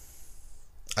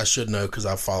 I should know because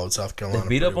I followed South Carolina. They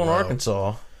beat up on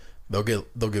Arkansas. They'll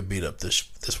get beat up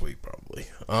this week probably.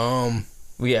 Well,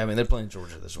 yeah, I mean they're playing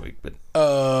Georgia this week, but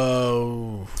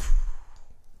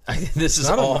this is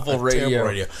awful radio.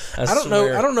 I don't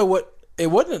know. I don't know what it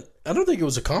wasn't. I don't think it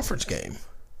was a conference game.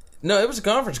 No, it was a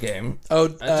conference game. Oh,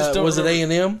 was it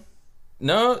A&M?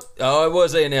 No, it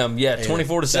was A&M. Yeah,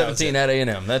 24-17 at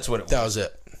A&M. That's what it was. That was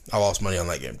it. I lost money on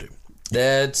that game too.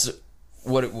 That's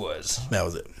what it was. That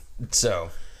was it. So,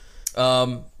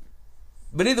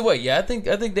 but either way, yeah, I think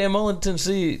Dan Mullen,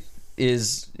 Tennessee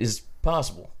is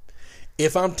possible.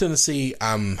 If I'm Tennessee,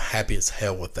 I'm happy as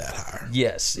hell with that hire.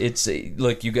 Yes,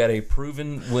 look, you got a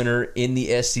proven winner in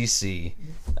the SEC,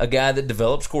 a guy that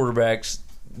develops quarterbacks.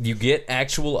 You get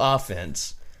actual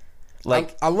offense.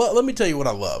 Let me tell you what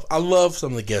I love. I love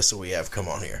some of the guests that we have come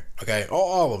on here. Okay,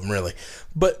 all of them really.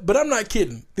 But I'm not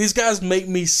kidding. These guys make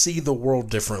me see the world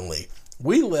differently.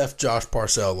 We left Josh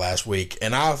Parcell last week,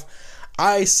 and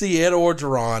I see Ed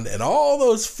Orgeron and all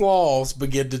those flaws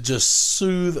begin to just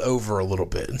soothe over a little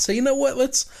bit and say, you know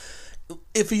what,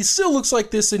 if he still looks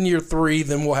like this in year 3,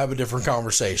 then we'll have a different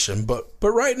conversation. But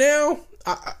right now,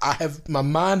 my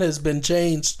mind has been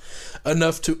changed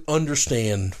enough to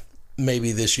understand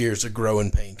maybe this year's a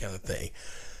growing pain kind of thing,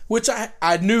 which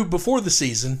I knew before the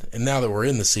season, and now that we're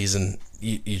in the season,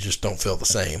 you just don't feel the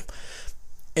same.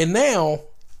 And now,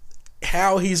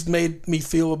 how he's made me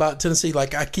feel about Tennessee,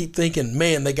 I keep thinking,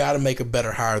 man, they got to make a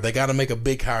better hire. They got to make a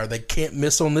big hire. They can't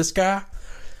miss on this guy.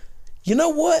 You know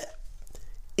what?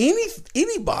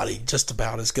 Anybody just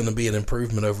about is going to be an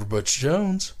improvement over Butch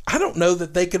Jones. I don't know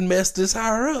that they can mess this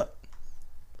hire up.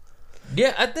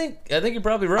 Yeah, I think you're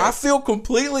probably right.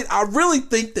 I really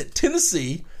think that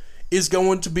Tennessee is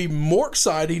going to be more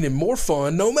exciting and more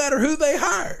fun no matter who they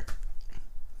hire.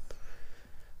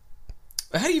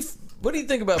 What do you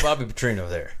think about Bobby Petrino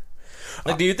there?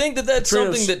 Like, do you think that that's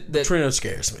something that Petrino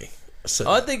scares me? So,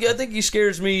 I think he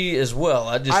scares me as well.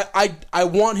 I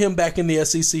want him back in the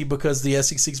SEC because the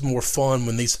SEC is more fun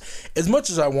when these. As much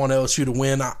as I want LSU to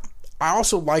win, I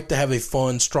also like to have a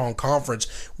fun, strong conference.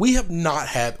 We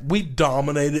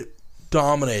dominated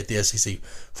the SEC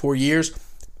for years.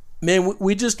 Man,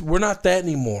 we're not that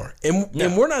anymore, and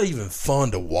we're not even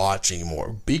fun to watch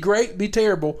anymore. Be great, be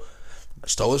terrible. I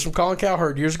stole this from Colin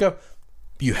Cowherd years ago.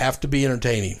 You have to be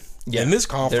entertaining. Yeah, and this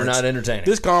conference, they're not entertaining.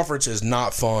 This conference is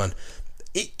not fun.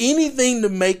 Anything to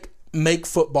make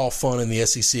football fun in the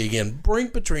SEC again. Bring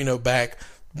Petrino back.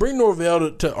 Bring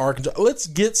Norvell to Arkansas. Let's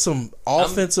get some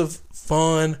offensive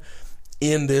fun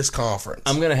in this conference.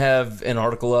 I'm going to have an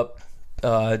article up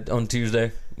on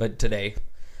Tuesday, today,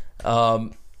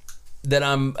 that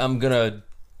I'm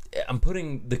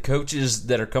putting the coaches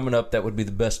that are coming up that would be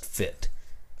the best fit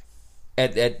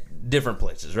at different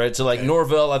places, right? So, like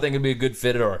Norvell, I think would be a good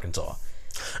fit at Arkansas.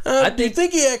 Do you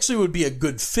think he actually would be a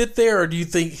good fit there, or do you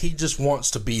think he just wants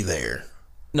to be there?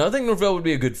 No, I think Norvell would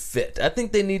be a good fit. I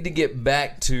think they need to get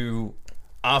back to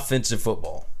offensive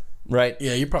football, right?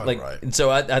 Yeah, you're probably right. And so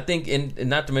I think, and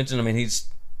not to mention, I mean, he's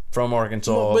from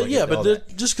Arkansas.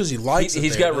 Just because he likes it,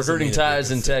 he's got recruiting ties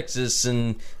in Texas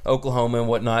and Oklahoma and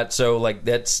whatnot. So, like,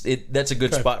 that's a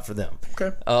good spot for them.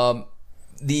 Okay.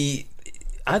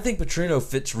 I think Petrino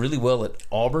fits really well at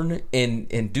Auburn,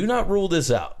 and do not rule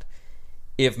this out.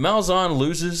 If Malzahn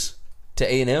loses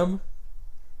to A&M,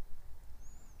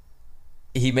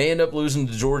 he may end up losing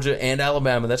to Georgia and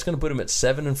Alabama. That's going to put him at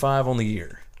 7-5 on the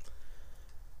year.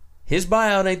 His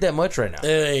buyout ain't that much right now.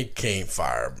 They can't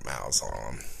fire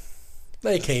Malzahn.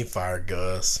 They can't fire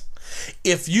Gus.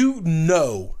 If you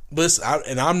know, listen,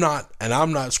 I'm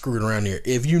not screwing around here.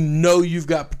 If you know you've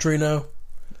got Petrino,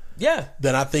 yeah,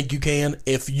 then I think you can.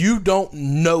 If you don't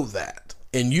know that,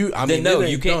 and you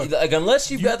can't. Like,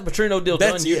 unless you've got the Petrino deal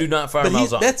done, you do not fire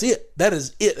Malzahn. That's it. That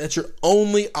is it. That's your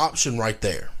only option right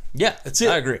there. Yeah, that's it.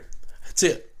 I agree. That's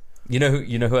it. You know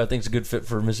who I think is a good fit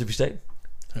for Mississippi State?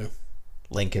 Who?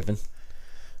 Lane Kiffin.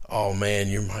 Oh man,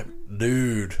 you're my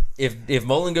dude. If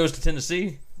Mullen goes to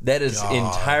Tennessee, that is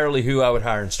entirely who I would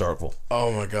hire in Starkville.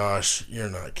 Oh my gosh, you're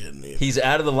not kidding me. He's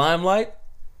out of the limelight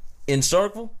in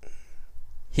Starkville.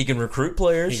 He can recruit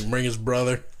players. He can bring his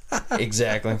brother.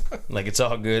 Exactly. Like, it's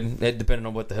all good, depending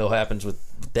on what the hell happens with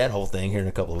that whole thing here in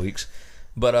a couple of weeks.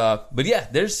 But yeah,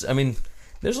 there's a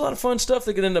lot of fun stuff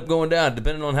that could end up going down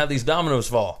depending on how these dominoes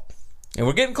fall. And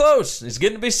we're getting close. It's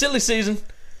getting to be silly season.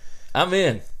 I'm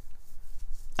in.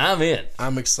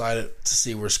 I'm excited to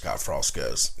see where Scott Frost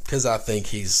goes because I think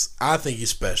he's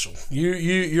special.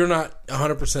 You're not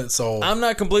 100% sold. I'm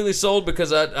not completely sold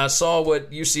because I saw what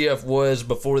UCF was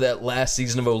before that last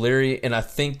season of O'Leary, and I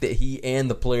think that he and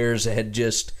the players had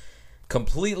just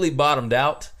completely bottomed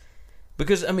out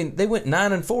because, I mean, they went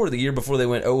 9-4 the year before they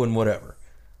went 0 and whatever.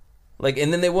 Like,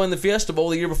 and then they won the Fiesta Bowl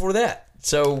the year before that.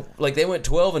 So, like, they went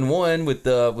 12-1 with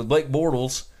Blake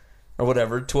Bortles or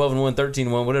whatever, 12-1,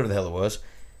 13-1, whatever the hell it was.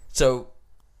 So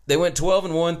they went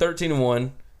 12-1,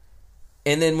 13-1,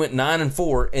 and then went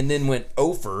 9-4, and then went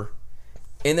 0-4.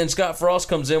 And then Scott Frost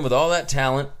comes in with all that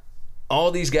talent,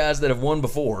 all these guys that have won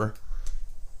before,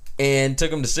 and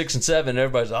took them to 6-7. And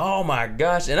everybody's like, "Oh my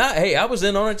gosh!" And I was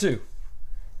in on it too.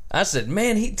 I said,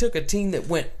 "Man, he took a team that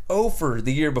went 0-4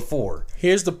 the year before."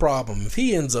 Here's the problem: if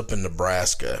he ends up in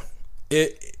Nebraska,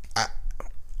 I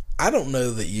don't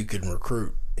know that you can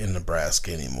recruit in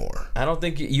Nebraska anymore. I don't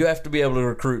think you have to be able to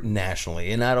recruit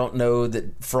nationally, and I don't know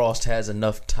that Frost has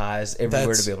enough ties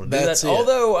everywhere to be able to do that.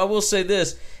 Although I will say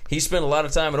this, he spent a lot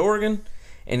of time at Oregon,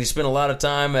 and he spent a lot of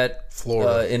time at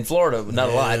Florida. In Florida, not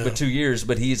a lot, but 2 years.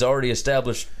 But he's already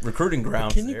established recruiting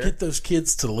grounds. Can you get those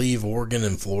kids to leave Oregon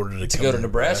and Florida to go to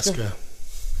Nebraska?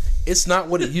 It's not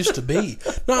what it used to be.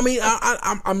 No, I mean,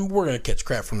 we're going to catch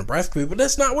crap from Nebraska people, but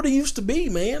that's not what it used to be,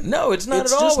 man. No, it's not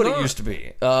at all what it used to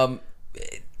be.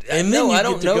 And then you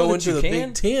get to go into the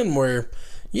Big Ten where,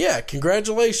 yeah,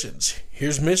 congratulations.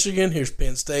 Here's Michigan, here's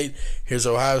Penn State, here's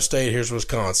Ohio State, here's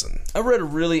Wisconsin. I read a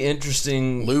really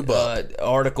interesting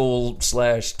article /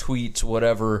 tweets,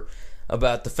 whatever,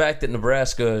 about the fact that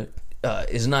Nebraska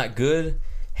is not good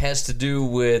has to do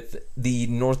with the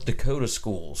North Dakota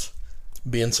schools.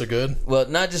 Being so good? Well,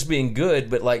 not just being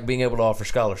good, but like being able to offer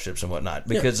scholarships and whatnot.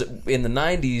 Because in the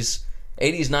 80s,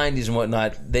 90s and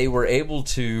whatnot, they were able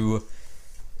to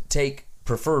take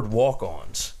preferred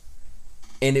walk-ons.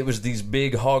 And it was these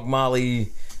big hog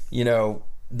molly,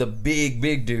 the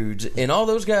big dudes. And all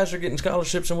those guys are getting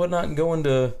scholarships and whatnot and going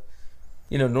to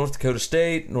North Dakota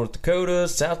State, North Dakota,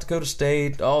 South Dakota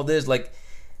State, all this, like,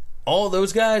 all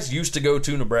those guys used to go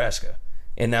to Nebraska,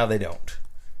 and now they don't.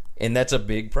 And that's a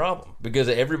big problem because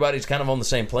everybody's kind of on the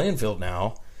same playing field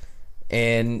now.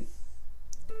 And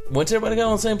once everybody got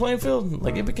on the same playing field,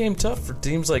 like, it became tough for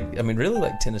teams like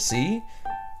Tennessee,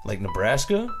 like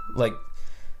Nebraska, like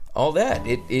all that.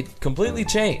 It completely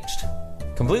changed.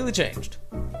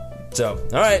 So,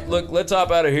 all right, look, let's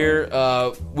hop out of here.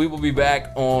 We will be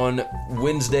back on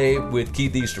Wednesday with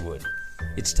Keith Easterwood.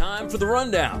 It's time for the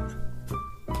rundown.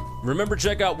 Remember,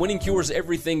 check out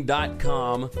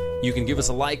winningcureseverything.com. You can give us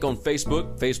a like on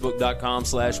Facebook,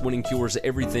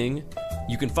 facebook.com/winningcureseverything.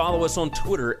 You can follow us on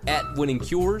Twitter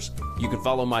 @winningcures. You can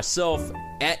follow myself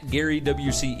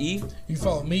 @GaryWCE. You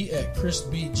follow me at Chris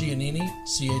B. Giannini,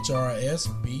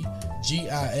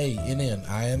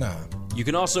 ChrisBGiannini. You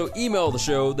can also email the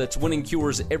show. That's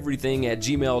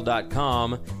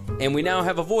winningcureseverything@gmail.com. And we now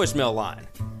have a voicemail line.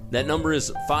 That number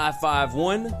is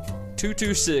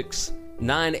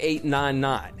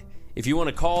 551-226-9899. If you want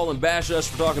to call and bash us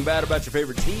for talking bad about your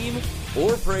favorite team,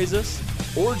 or praise us,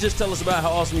 or just tell us about how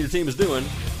awesome your team is doing,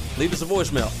 leave us a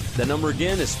voicemail. That number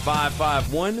again is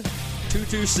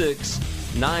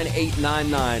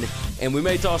 551-226-9899, and we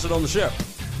may toss it on the show.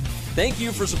 Thank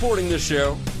you for supporting this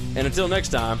show, and until next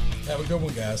time, have a good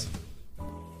one, guys.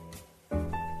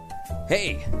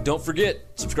 Hey, don't forget,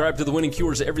 subscribe to the Winning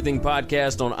Cures Everything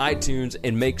podcast on iTunes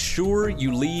and make sure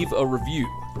you leave a review.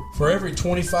 For every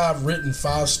 25 written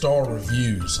 5-star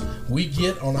reviews we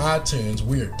get on iTunes,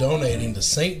 we are donating to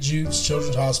St. Jude's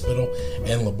Children's Hospital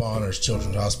and Le Bonheur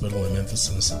Children's Hospital in Memphis,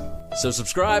 Tennessee. So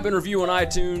subscribe and review on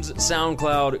iTunes,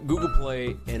 SoundCloud, Google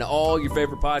Play, and all your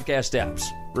favorite podcast apps.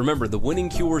 Remember, the Winning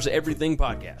Cures Everything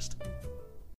podcast.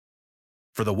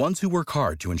 For the ones who work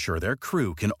hard to ensure their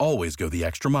crew can always go the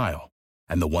extra mile,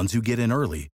 and the ones who get in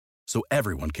early so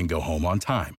everyone can go home on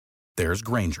time, there's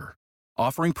Grainger,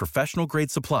 offering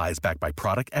professional-grade supplies backed by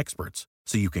product experts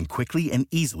so you can quickly and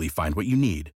easily find what you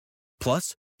need.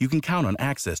 Plus, you can count on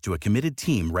access to a committed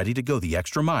team ready to go the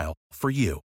extra mile for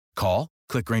you. Call,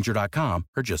 click Grainger.com,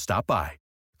 or just stop by.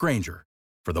 Grainger,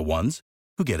 for the ones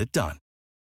who get it done.